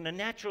other. You're going to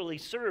naturally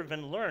serve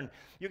and learn.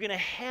 You're going to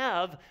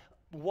have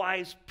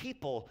wise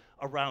people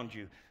around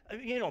you.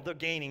 They're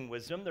gaining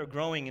wisdom. They're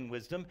growing in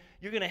wisdom.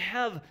 You're going to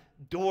have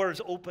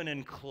doors open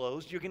and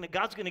closed.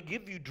 God's going to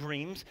give you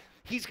dreams.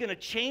 He's going to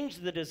change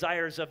the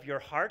desires of your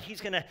heart.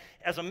 He's going to,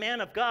 as a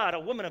man of God, a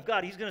woman of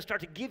God, he's going to start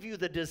to give you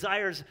the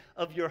desires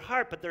of your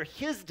heart, but they're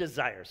his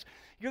desires.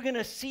 You're going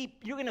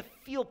to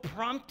feel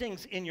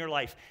promptings in your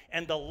life.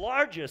 And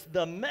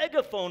the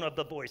megaphone of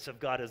the voice of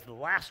God is the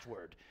last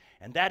word.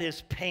 And that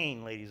is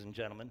pain, ladies and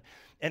gentlemen.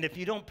 And if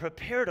you don't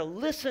prepare to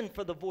listen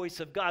for the voice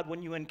of God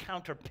when you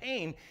encounter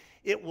pain,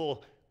 it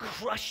will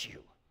crush you.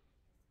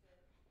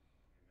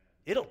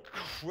 It'll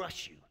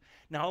crush you.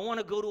 Now, I want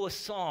to go to a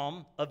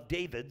psalm of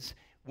David's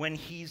when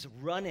he's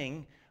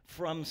running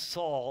from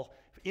Saul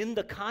in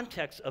the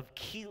context of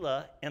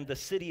Keilah and the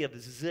city of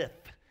Ziph.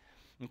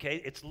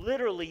 Okay, it's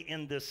literally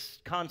in this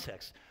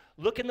context.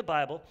 Look in the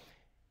Bible.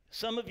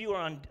 Some of you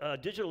are on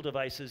digital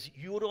devices.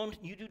 You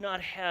do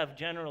not have,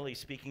 generally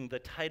speaking, the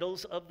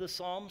titles of the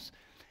Psalms.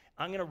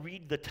 I'm going to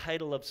read the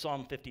title of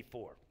Psalm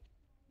 54.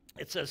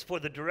 It says,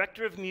 for the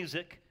director of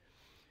music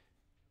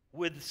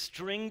with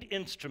stringed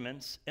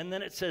instruments, and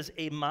then it says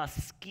a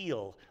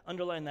maskil.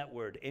 Underline that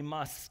word, a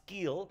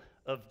maskil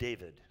of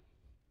David.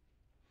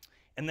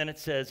 And then it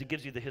says, it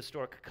gives you the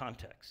historic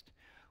context.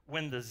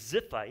 When the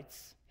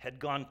Ziphites had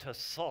gone to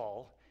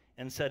Saul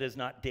and said, is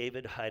not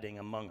David hiding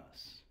among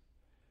us?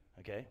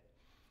 Okay?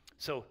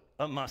 So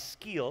a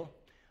maskil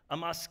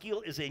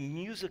is a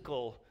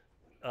musical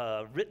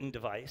written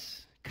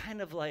device,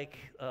 kind of like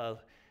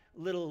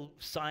little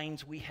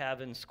signs we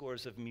have in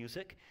scores of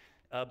music.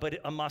 But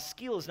a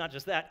maskil is not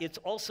just that. It's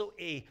also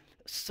a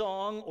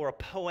song or a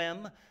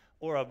poem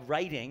or a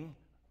writing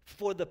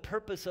for the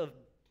purpose of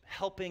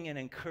helping and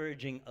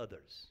encouraging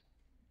others.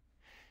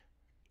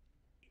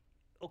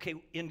 Okay,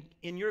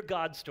 in your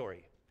God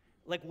story,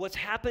 like what's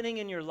happening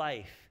in your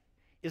life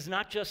is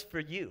not just for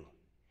you.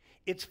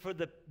 It's for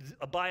the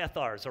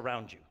Abiathars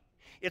around you.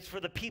 It's for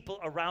the people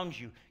around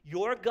you.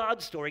 Your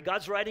God story,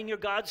 God's writing your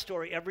God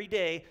story every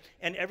day,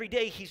 and every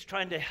day he's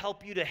trying to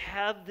help you to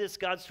have this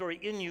God story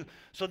in you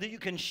so that you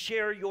can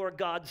share your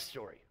God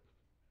story.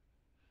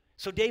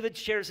 So David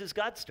shares his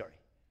God story.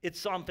 It's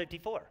Psalm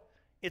 54.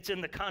 It's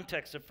in the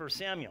context of 1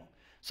 Samuel.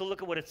 So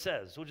look at what it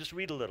says. We'll just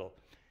read a little.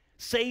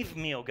 Save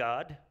me, O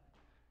God,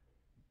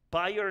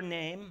 by your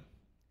name.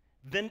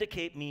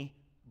 Vindicate me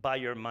by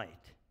your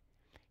might.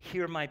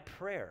 Hear my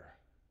prayer,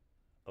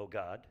 O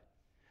God.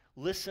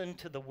 Listen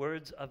to the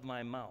words of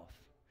my mouth.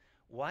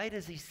 Why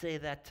does he say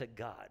that to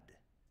God?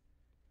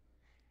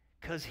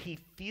 Because he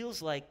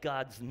feels like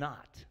God's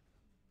not.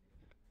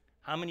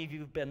 How many of you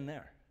have been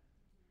there?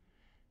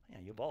 Yeah,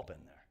 you've all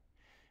been there.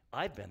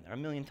 I've been there a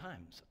million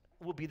times.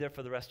 We'll be there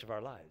for the rest of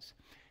our lives.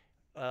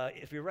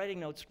 If you're writing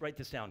notes, write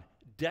this down.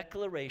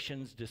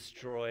 Declarations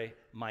destroy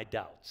my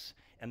doubts,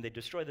 and they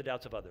destroy the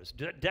doubts of others.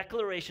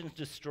 Declarations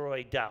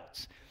destroy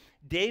doubts.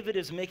 David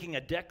is making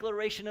a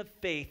declaration of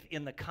faith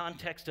in the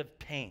context of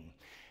pain.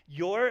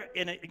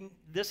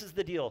 This is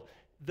the deal.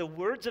 The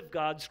words of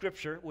God,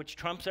 Scripture, which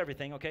trumps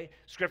everything, okay?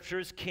 Scripture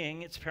is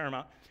king, it's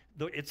paramount.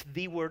 It's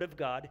the Word of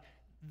God.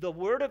 The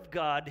Word of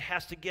God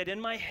has to get in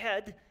my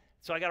head,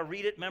 so I got to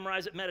read it,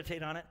 memorize it,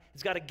 meditate on it.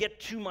 It's got to get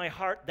to my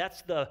heart.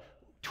 That's the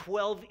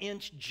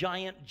 12-inch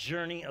giant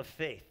journey of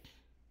faith.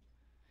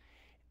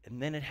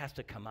 And then it has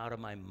to come out of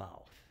my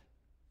mouth.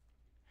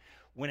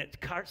 When it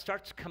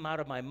starts to come out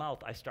of my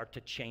mouth, I start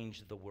to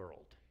change the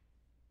world.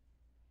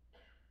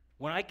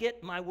 When I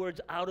get my words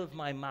out of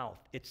my mouth,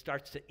 it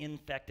starts to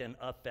infect and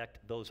affect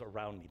those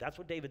around me. That's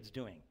what David's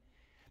doing.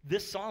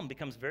 This psalm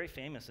becomes very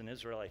famous in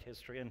Israelite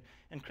history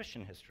and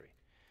Christian history.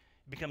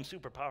 It becomes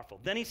super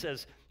powerful. Then he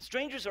says,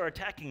 strangers are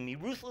attacking me.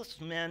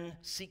 Ruthless men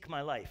seek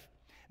my life.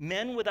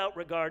 Men without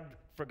regard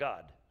for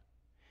God.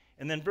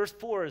 And then verse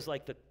 4 is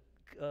like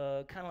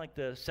kind of like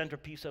the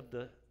centerpiece of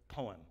the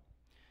poem,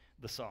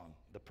 the song,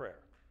 the prayer.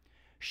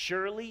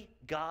 Surely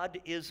God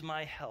is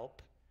my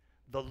help.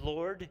 The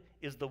Lord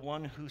is the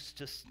one who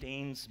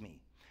sustains me.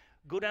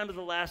 Go down to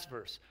the last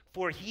verse.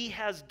 For he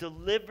has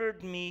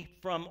delivered me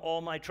from all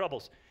my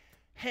troubles.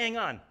 Hang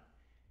on.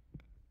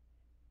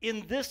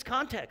 In this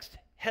context,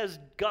 has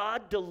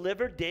God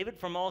delivered David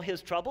from all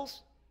his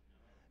troubles?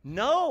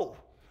 No.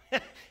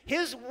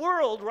 His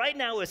world right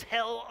now is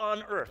hell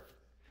on earth.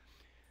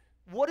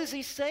 What is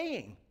he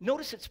saying?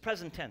 Notice it's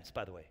present tense,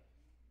 by the way.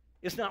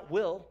 It's not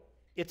will,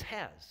 it's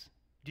has.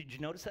 Did you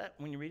notice that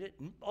when you read it?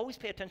 Always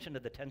pay attention to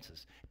the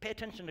tenses. Pay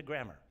attention to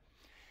grammar.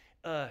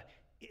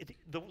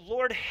 The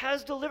Lord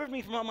has delivered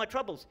me from all my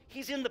troubles.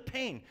 He's in the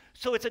pain.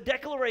 So it's a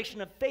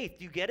declaration of faith.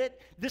 Do you get it?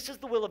 This is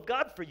the will of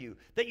God for you,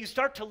 that you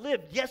start to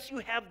live. Yes, you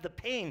have the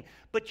pain,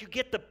 but you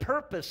get the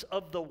purpose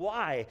of the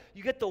why.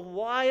 You get the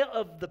why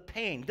of the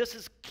pain. This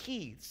is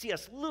key.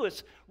 C.S.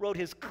 Lewis wrote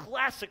his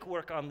classic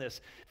work on this.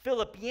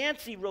 Philip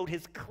Yancey wrote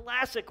his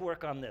classic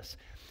work on this.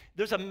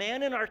 There's a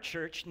man in our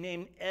church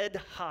named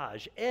Ed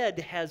Hodge.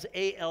 Ed has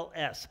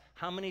ALS.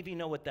 How many of you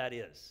know what that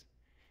is?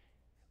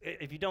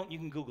 If you don't, you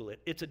can Google it.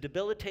 It's a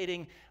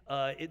debilitating,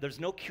 there's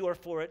no cure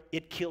for it.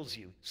 It kills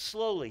you,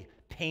 slowly,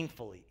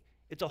 painfully.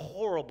 It's a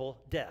horrible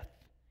death.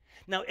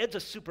 Now, Ed's a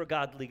super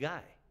godly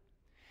guy.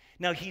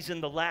 Now, he's in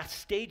the last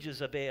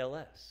stages of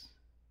ALS.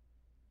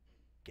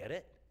 Get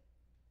it?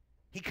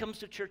 He comes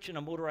to church in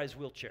a motorized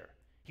wheelchair.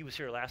 He was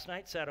here last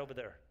night, sat over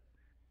there.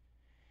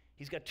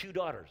 He's got 2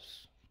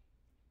 daughters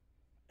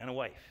and a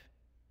wife.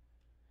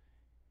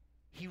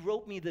 He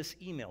wrote me this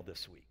email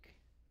this week.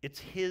 It's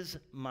his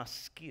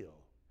maskil.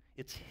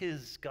 It's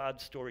his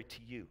God story to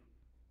you.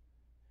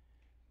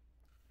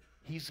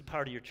 He's a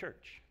part of your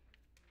church.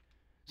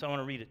 So I want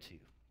to read it to you.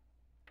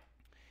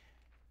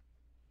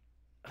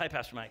 Hi,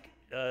 Pastor Mike.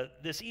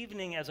 This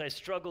evening, as I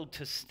struggled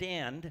to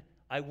stand,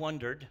 I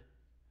wondered,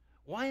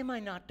 why am I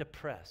not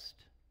depressed?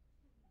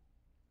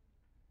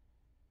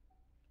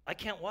 I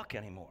can't walk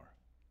anymore.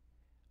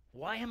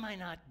 Why am I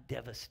not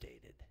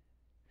devastated?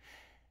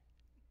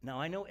 Now,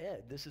 I know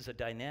Ed, this is a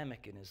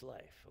dynamic in his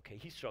life, okay?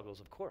 He struggles,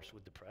 of course,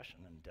 with depression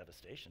and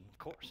devastation, of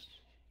course.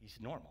 He's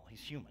normal,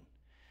 he's human.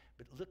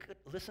 But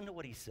listen to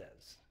what he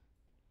says.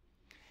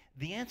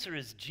 The answer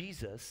is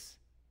Jesus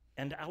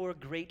and our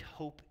great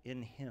hope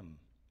in him.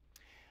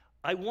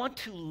 I want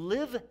to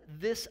live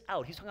this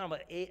out. He's talking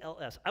about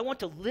ALS. I want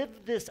to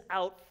live this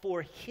out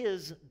for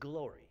his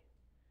glory.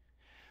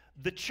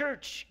 The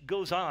church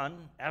goes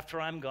on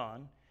after I'm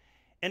gone.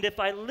 And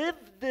if I live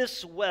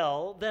this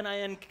well, then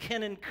I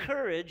can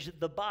encourage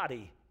the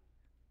body,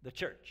 the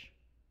church.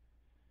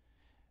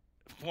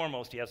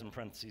 Foremost, he has in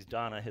parentheses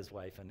Donna, his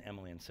wife, and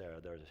Emily and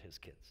Sarah. They're his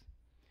kids.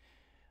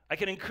 I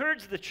can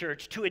encourage the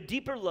church to a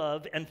deeper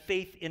love and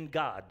faith in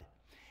God,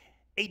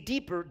 a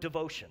deeper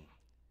devotion.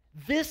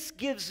 This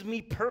gives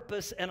me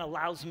purpose and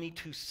allows me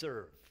to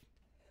serve.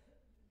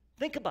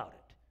 Think about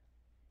it.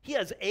 He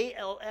has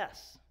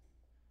ALS.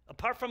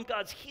 Apart from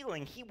God's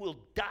healing, he will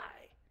die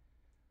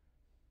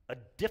a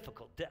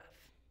difficult death.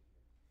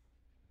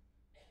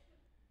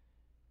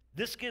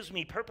 This gives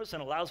me purpose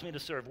and allows me to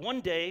serve. One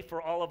day, for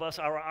all of us,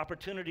 our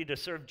opportunity to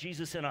serve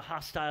Jesus in a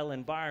hostile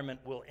environment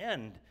will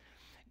end.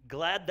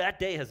 Glad that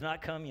day has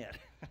not come yet.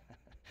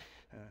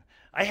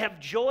 I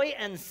have joy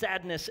and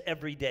sadness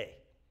every day.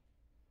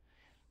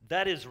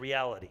 That is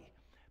reality.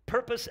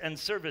 Purpose and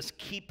service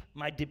keep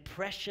my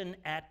depression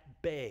at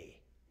bay.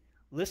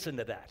 Listen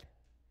to that.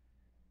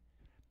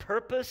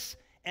 Purpose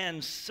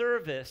and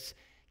service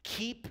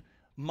keep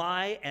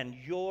my and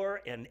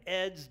your and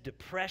Ed's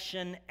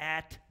depression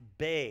at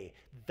bay.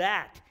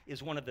 That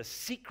is one of the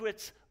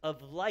secrets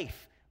of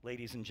life,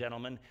 ladies and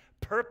gentlemen.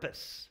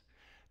 Purpose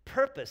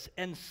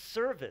and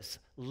service.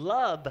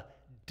 Love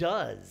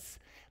does.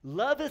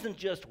 Love isn't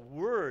just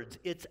words,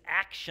 it's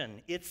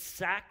action, it's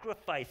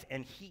sacrifice,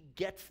 and he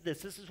gets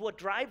this. This is what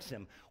drives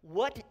him.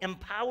 What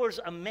empowers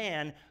a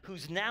man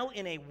who's now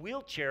in a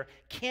wheelchair,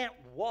 can't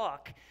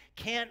walk,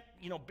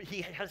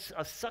 he has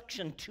a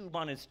suction tube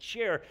on his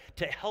chair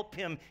to help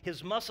him.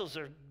 His muscles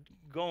are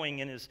going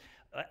in his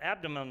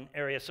abdomen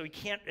area, so he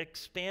can't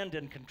expand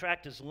and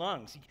contract his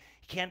lungs. He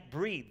can't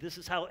breathe. This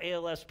is how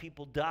ALS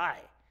people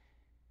die.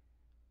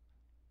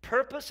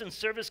 Purpose and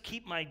service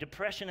keep my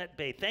depression at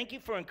bay. Thank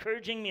you for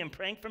encouraging me and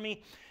praying for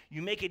me.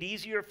 You make it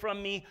easier for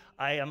me.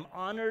 I am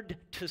honored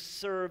to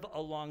serve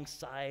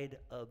alongside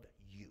of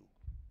you.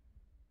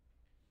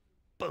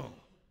 Boom.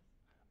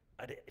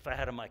 If I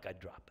had a mic, I'd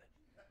drop it.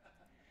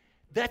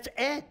 That's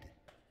Ed.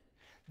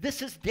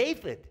 This is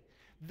David.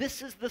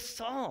 This is the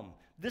psalm.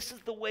 This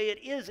is the way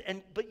it is.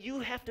 But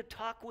you have to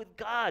talk with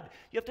God.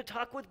 You have to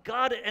talk with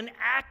God and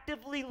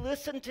actively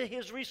listen to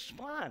his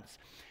response.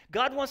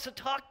 God wants to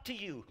talk to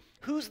you.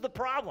 Who's the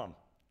problem?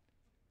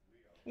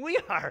 We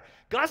are.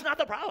 God's not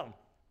the problem.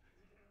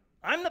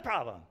 I'm the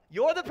problem.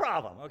 You're the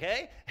problem,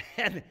 okay?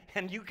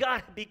 And you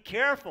got to be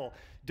careful.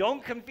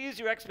 Don't confuse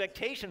your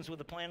expectations with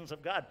the plans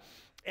of God.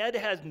 Ed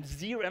has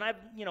zero, and I've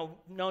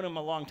known him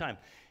a long time.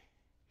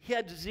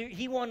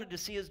 He wanted to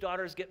see his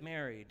daughters get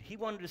married. He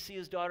wanted to see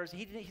his daughters.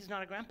 He's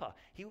not a grandpa.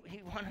 He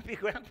wanted to be a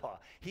grandpa.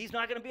 He's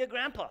not going to be a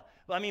grandpa.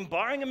 I mean,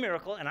 barring a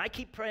miracle, and I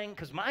keep praying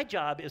because my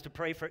job is to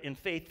pray in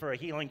faith for a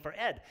healing for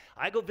Ed.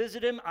 I go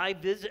visit him. I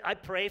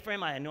pray for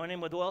him. I anoint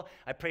him with oil.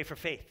 I pray for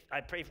faith.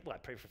 I pray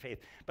for faith,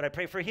 but I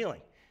pray for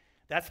healing.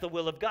 That's the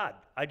will of God.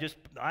 I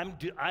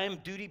am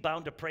duty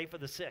bound to pray for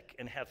the sick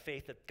and have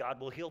faith that God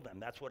will heal them.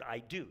 That's what I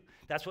do.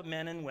 That's what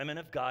men and women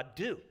of God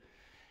do.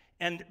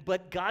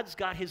 But God's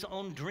got his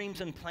own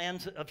dreams and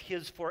plans of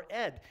his for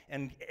Ed.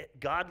 And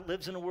God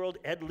lives in a world,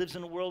 Ed lives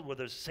in a world where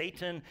there's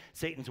Satan.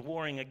 Satan's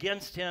warring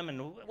against him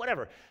and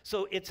whatever.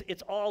 So it's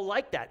all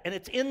like that. And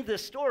it's in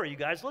this story, you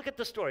guys. Look at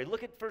the story.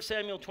 Look at 1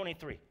 Samuel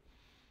 23.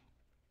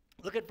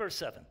 Look at verse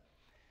 7.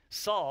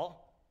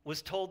 Saul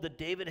was told that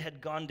David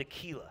had gone to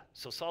Keilah.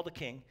 So Saul the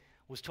king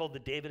was told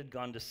that David had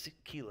gone to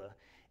Keilah.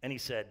 And he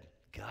said,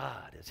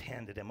 God has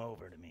handed him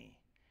over to me.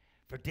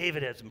 For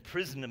David has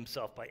imprisoned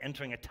himself by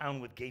entering a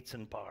town with gates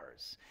and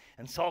bars.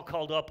 And Saul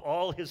called up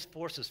all his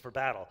forces for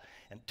battle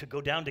and to go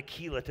down to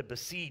Keilah to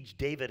besiege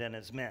David and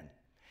his men.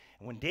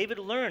 And when David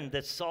learned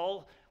that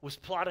Saul was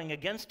plotting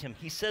against him,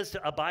 he says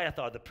to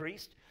Abiathar the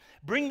priest,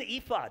 bring the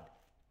ephod.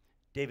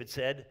 David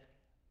said,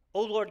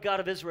 O Lord God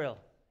of Israel,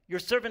 your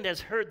servant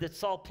has heard that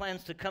Saul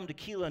plans to come to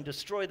Keilah and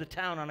destroy the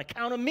town on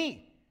account of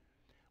me.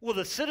 Will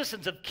the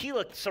citizens of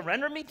Keilah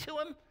surrender me to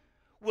him?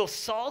 Will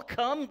Saul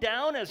come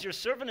down as your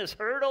servant has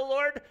heard, O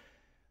Lord,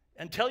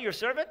 and tell your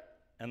servant?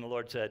 And the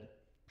Lord said,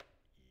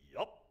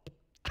 yup.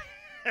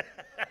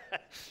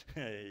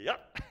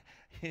 Yup.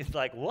 He's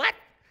like, what?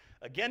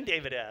 Again,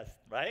 David asked,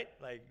 right?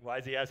 Like, why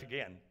does he ask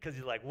again? Because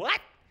he's like, what?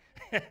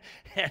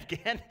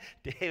 Again,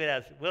 David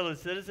asked, will the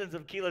citizens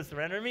of Keilah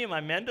surrender me and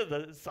my men to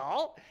the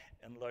Saul?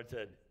 And the Lord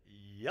said,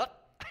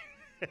 yup.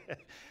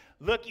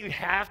 Look, you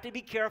have to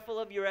be careful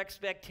of your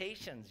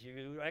expectations.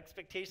 Your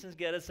expectations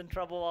get us in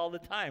trouble all the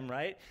time,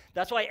 right?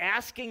 That's why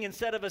asking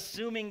instead of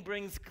assuming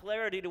brings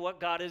clarity to what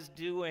God is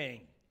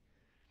doing.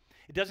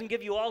 It doesn't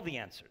give you all the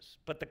answers,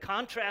 but the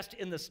contrast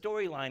in the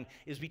storyline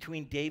is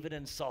between David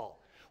and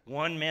Saul.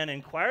 One man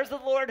inquires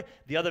of the Lord,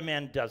 the other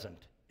man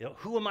doesn't.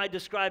 Who am I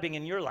describing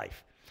in your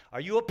life?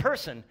 Are you a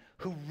person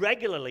who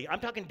regularly, I'm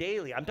talking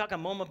daily, I'm talking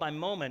moment by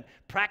moment,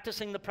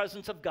 practicing the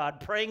presence of God,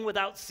 praying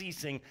without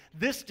ceasing?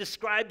 This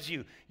describes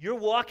you. You're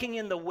walking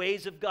in the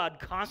ways of God,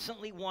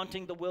 constantly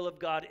wanting the will of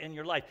God in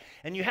your life.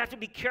 And you have to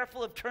be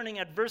careful of turning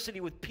adversity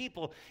with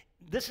people.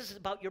 This is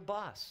about your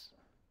boss.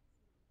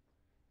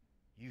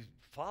 You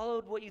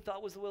followed what you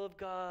thought was the will of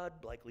God,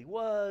 likely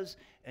was,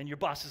 and your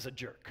boss is a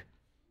jerk.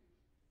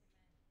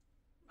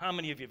 How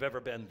many of you have ever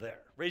been there?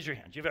 Raise your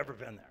hand. You've ever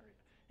been there?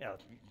 Yeah,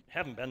 if you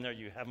haven't been there,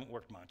 you haven't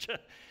worked much.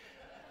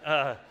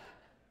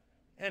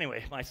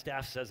 Anyway, my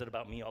staff says it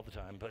about me all the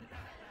time, but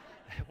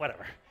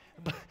whatever.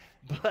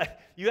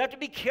 But you have to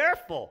be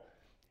careful.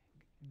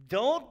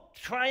 Don't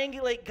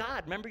triangulate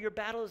God. Remember, your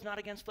battle is not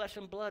against flesh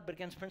and blood, but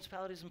against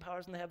principalities and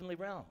powers in the heavenly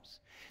realms.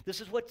 This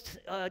is what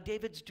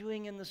David's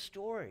doing in the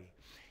story.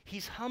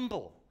 He's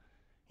humble.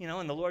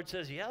 And the Lord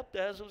says, yep,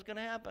 that's what's going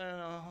to happen.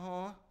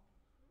 Uh-huh.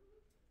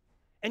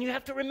 And you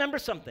have to remember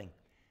something.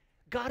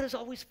 God is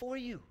always for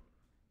you.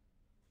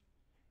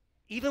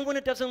 Even when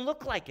it doesn't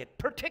look like it.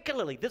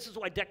 Particularly, this is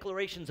why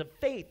declarations of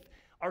faith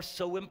are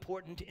so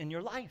important in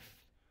your life.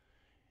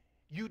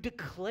 You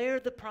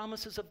declare the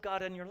promises of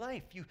God in your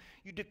life. You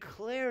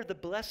declare the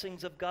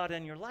blessings of God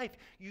in your life.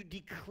 You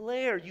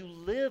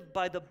live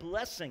by the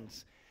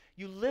blessings.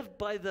 You live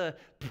by the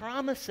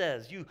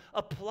promises. You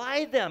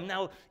apply them.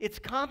 Now, it's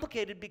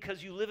complicated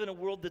because you live in a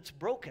world that's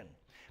broken.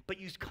 But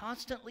you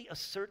constantly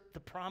assert the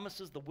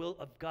promises, the will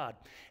of God.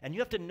 And you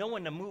have to know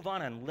when to move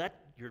on and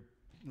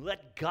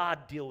let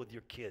God deal with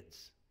your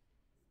kids.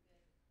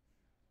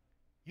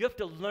 You have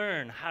to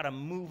learn how to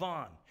move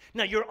on.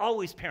 Now, you're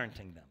always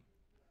parenting them.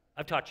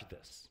 I've taught you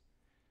this.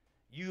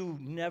 You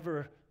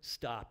never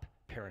stop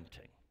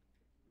parenting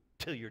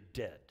till you're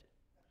dead.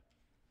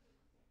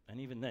 And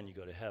even then you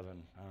go to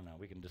heaven. I don't know,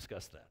 we can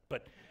discuss that.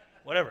 But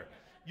whatever.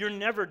 You're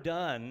never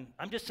done.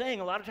 I'm just saying,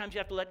 a lot of times you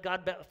have to let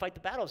God fight the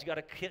battles. You got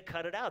to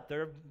cut it out.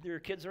 Your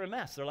kids are a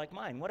mess. They're like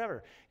mine.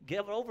 Whatever.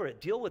 Get over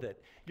it. Deal with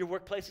it. Your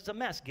workplace is a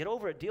mess. Get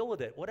over it. Deal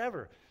with it.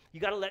 Whatever. You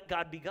got to let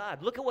God be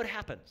God. Look at what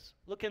happens.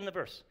 Look in the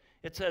verse.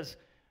 It says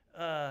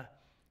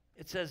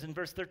in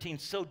verse 13,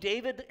 so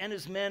David and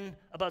his men,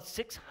 about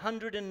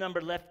 600 in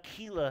number, left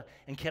Keilah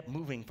and kept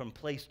moving from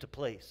place to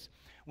place.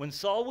 When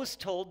Saul was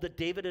told that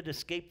David had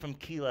escaped from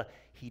Keilah,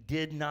 he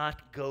did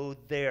not go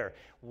there.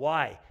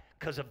 Why?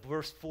 Because of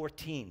verse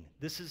 14.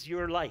 This is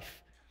your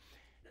life.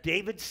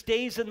 David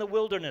stays in the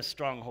wilderness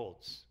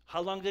strongholds.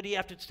 How long do I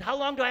have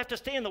to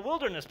stay in the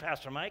wilderness,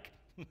 Pastor Mike?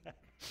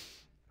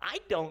 I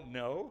don't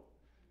know.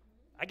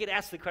 I get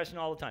asked the question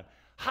all the time.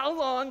 How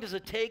long does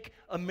it take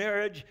a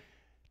marriage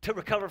to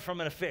recover from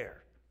an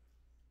affair?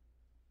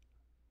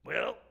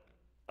 Well,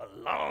 a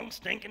long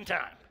stinking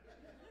time.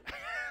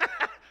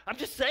 I'm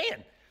just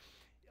saying.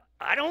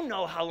 I don't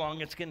know how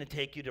long it's going to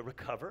take you to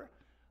recover.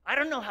 I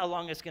don't know how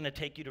long it's going to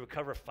take you to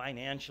recover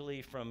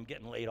financially from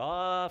getting laid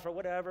off or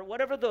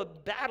whatever the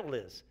battle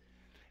is.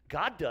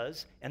 God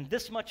does, and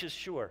this much is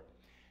sure.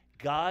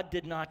 God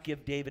did not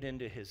give David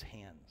into his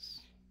hands.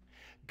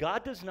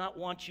 God does not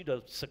want you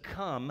to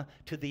succumb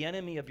to the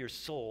enemy of your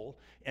soul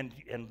and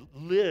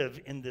live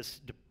in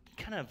this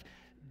kind of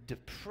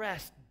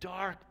depressed,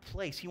 dark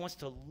place. He wants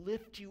to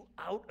lift you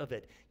out of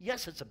it.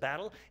 Yes, it's a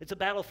battle. It's a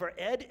battle for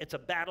Ed. It's a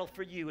battle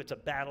for you. It's a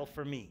battle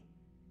for me.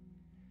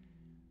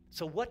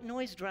 So what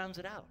noise drowns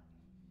it out?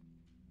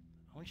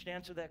 I want you to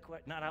answer that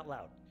question, not out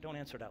loud. Don't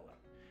answer it out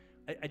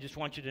loud. I just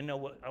want you to know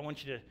what, I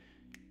want you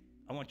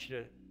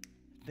to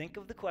think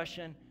of the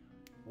question,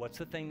 what's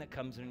the thing that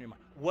comes in your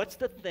mind? What's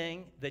the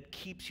thing that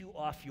keeps you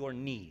off your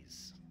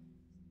knees?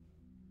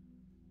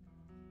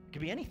 It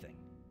could be anything.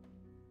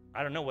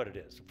 I don't know what it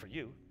is for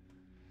you.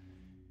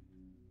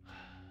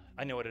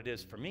 I know what it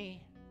is for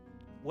me.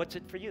 What's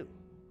it for you?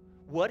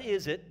 What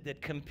is it that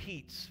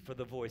competes for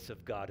the voice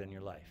of God in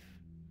your life?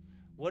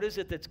 What is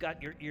it that's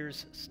got your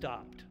ears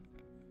stopped?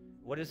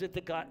 What is it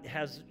that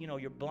has,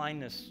 your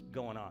blindness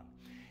going on?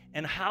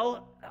 And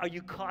how are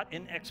you caught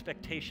in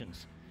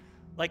expectations?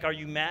 Like, are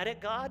you mad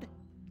at God?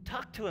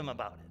 Talk to him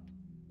about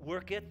it.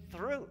 Work it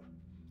through.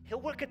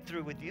 He'll work it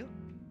through with you.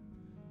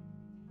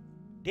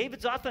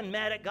 David's often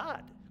mad at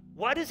God.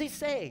 Why does he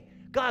say,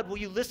 God, will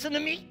you listen to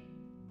me?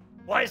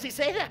 Why does he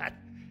say that?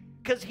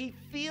 Because he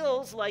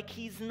feels like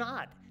he's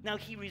not. Now,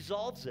 he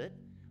resolves it.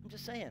 I'm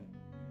just saying.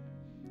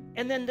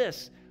 And then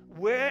this.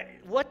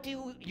 What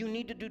do you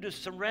need to do to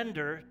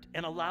surrender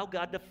and allow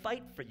God to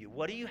fight for you?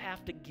 What do you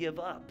have to give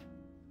up?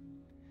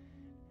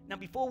 Now,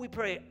 before we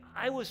pray,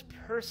 I was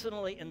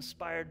personally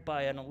inspired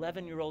by an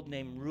 11-year-old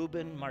named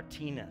Ruben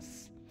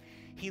Martinez.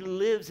 He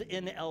lives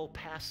in El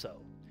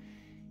Paso.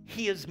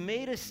 He has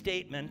made a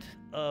statement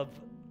of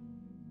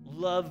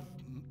love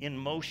in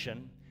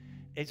motion.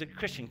 He's a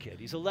Christian kid.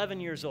 He's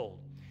 11 years old.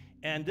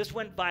 And this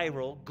went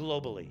viral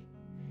globally.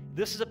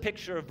 This is a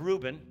picture of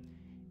Ruben.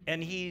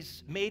 And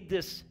he's made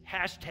this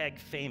hashtag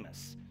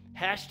famous,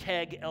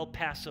 hashtag El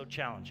Paso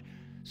Challenge.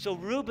 So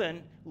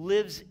Ruben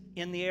lives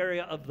in the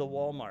area of the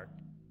Walmart.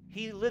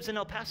 He lives in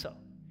El Paso.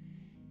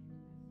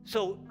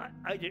 So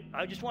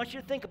I just want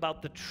you to think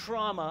about the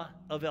trauma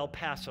of El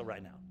Paso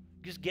right now.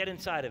 Just get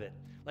inside of it.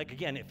 Like,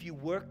 again, if you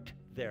worked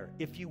there,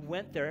 if you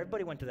went there,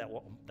 everybody went to that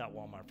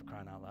Walmart, for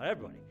crying out loud,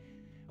 everybody.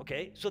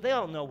 Okay, so they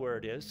all know where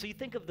it is. So you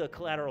think of the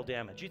collateral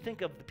damage. You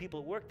think of the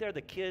people who work there, the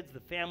kids,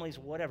 the families,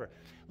 whatever.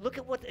 Look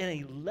at what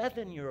an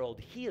 11-year-old,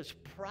 he is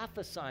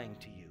prophesying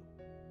to you.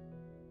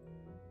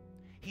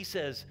 He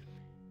says,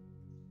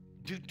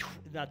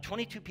 now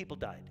 22 people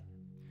died.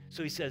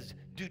 So he says,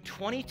 do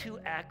 22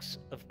 acts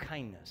of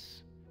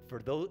kindness for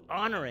those,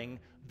 honoring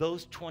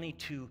those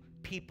 22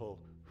 people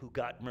who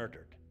got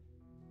murdered.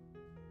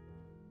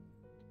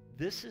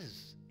 This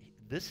is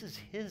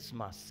his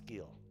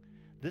maskil.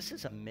 This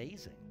is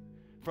amazing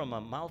from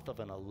a mouth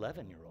of an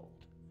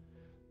 11-year-old.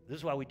 This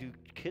is why we do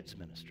kids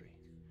ministry,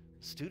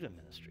 student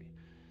ministry,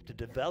 to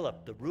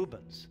develop the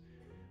Rubens.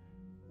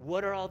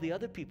 What are all the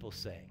other people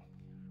saying,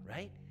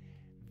 right?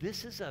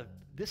 This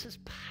is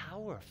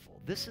powerful.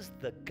 This is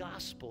the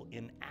gospel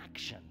in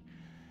action.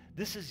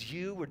 This is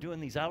you. We're doing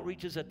these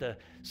outreaches at the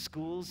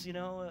schools,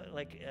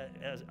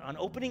 on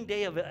opening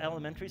day of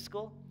elementary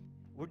school.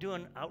 We're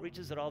doing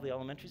outreaches at all the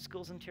elementary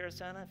schools in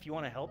Terrasana. If you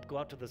want to help, go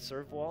out to the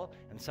serve wall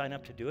and sign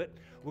up to do it.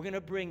 We're going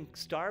to bring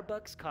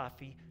Starbucks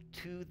coffee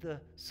to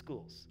the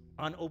schools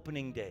on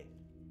opening day.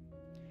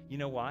 You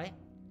know why?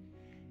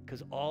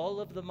 Because all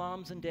of the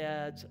moms and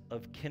dads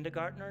of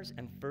kindergartners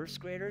and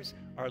first graders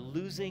are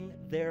losing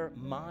their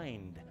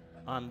mind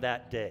on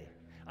that day.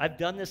 I've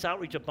done this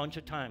outreach a bunch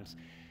of times.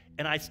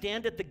 And I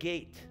stand at the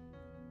gate,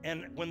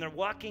 and when they're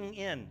walking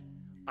in,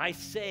 I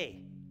say,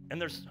 and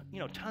there's,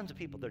 tons of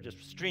people, they're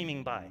just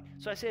streaming by.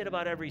 So I say it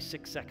about every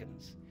 6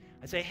 seconds.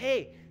 I say,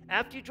 hey,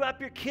 after you drop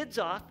your kids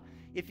off,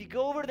 if you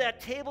go over to that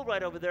table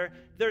right over there,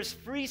 there's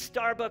free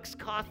Starbucks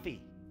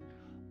coffee.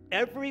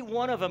 every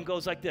one of them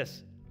goes like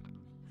this.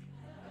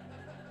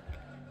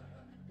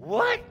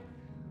 What?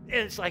 And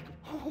it's like,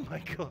 oh my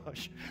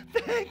gosh,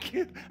 thank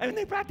you. I mean,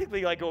 they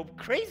practically like go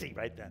crazy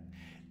right then.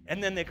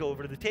 And then they go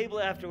over to the table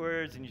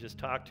afterwards and you just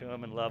talk to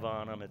them and love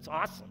on them. It's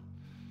awesome.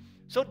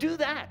 So do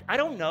that. I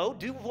don't know.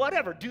 Do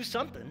whatever. Do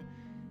something.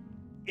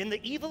 In the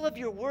evil of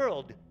your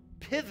world,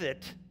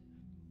 pivot,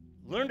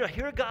 learn to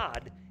hear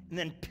God, and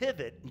then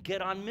pivot and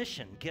get on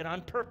mission, get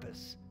on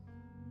purpose,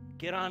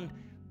 get on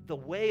the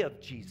way of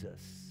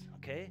Jesus.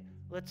 Okay?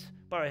 Let's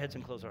bow our heads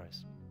and close our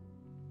eyes.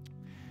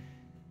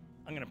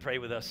 I'm going to pray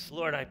with us.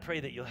 Lord, I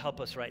pray that you'll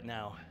help us right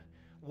now.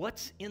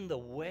 What's in the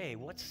way?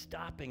 What's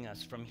stopping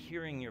us from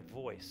hearing your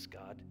voice,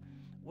 God?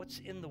 What's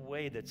in the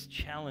way that's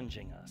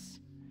challenging us?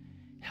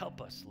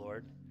 Help us,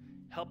 Lord.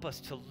 Help us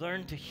to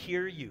learn to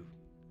hear you,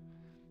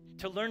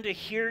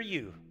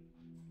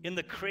 in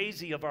the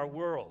crazy of our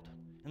world,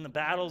 in the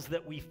battles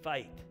that we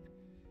fight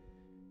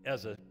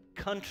as a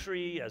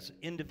country, as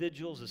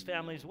individuals, as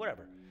families,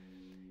 whatever.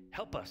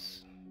 Help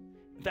us.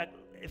 In fact,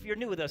 if you're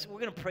new with us, we're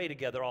going to pray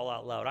together all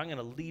out loud. I'm going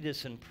to lead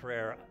us in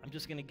prayer. I'm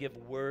just going to give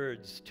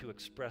words to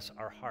express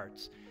our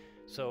hearts.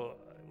 So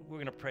we're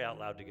going to pray out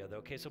loud together.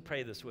 Okay, so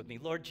pray this with me.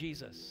 Lord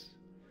Jesus,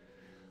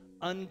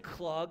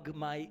 unclog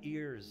my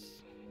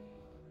ears.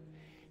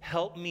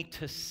 Help me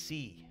to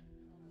see.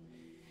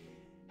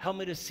 Help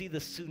me to see the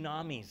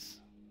tsunamis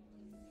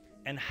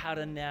and how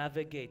to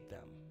navigate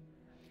them.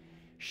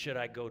 Should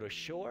I go to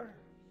shore?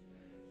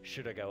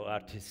 Should I go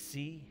out to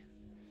sea?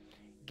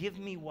 Give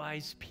me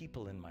wise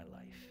people in my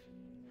life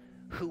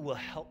who will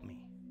help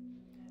me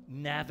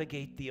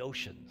navigate the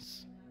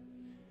oceans,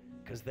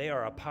 because they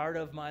are a part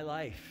of my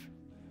life.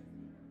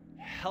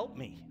 Help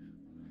me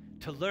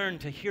to learn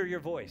to hear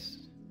your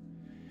voice,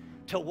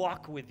 to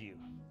walk with you,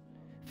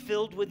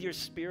 filled with your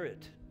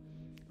Spirit,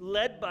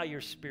 led by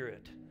your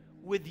Spirit,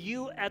 with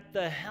you at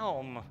the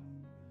helm,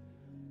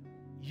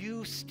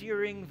 you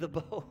steering the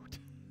boat.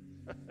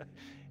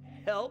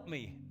 Help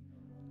me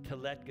to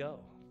let go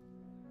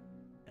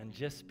and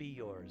just be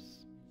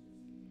yours,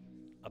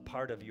 a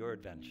part of your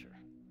adventure.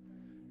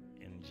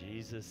 In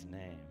Jesus'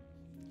 name,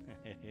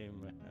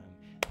 amen.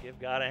 Give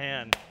God a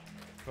hand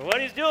for what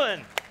he's doing.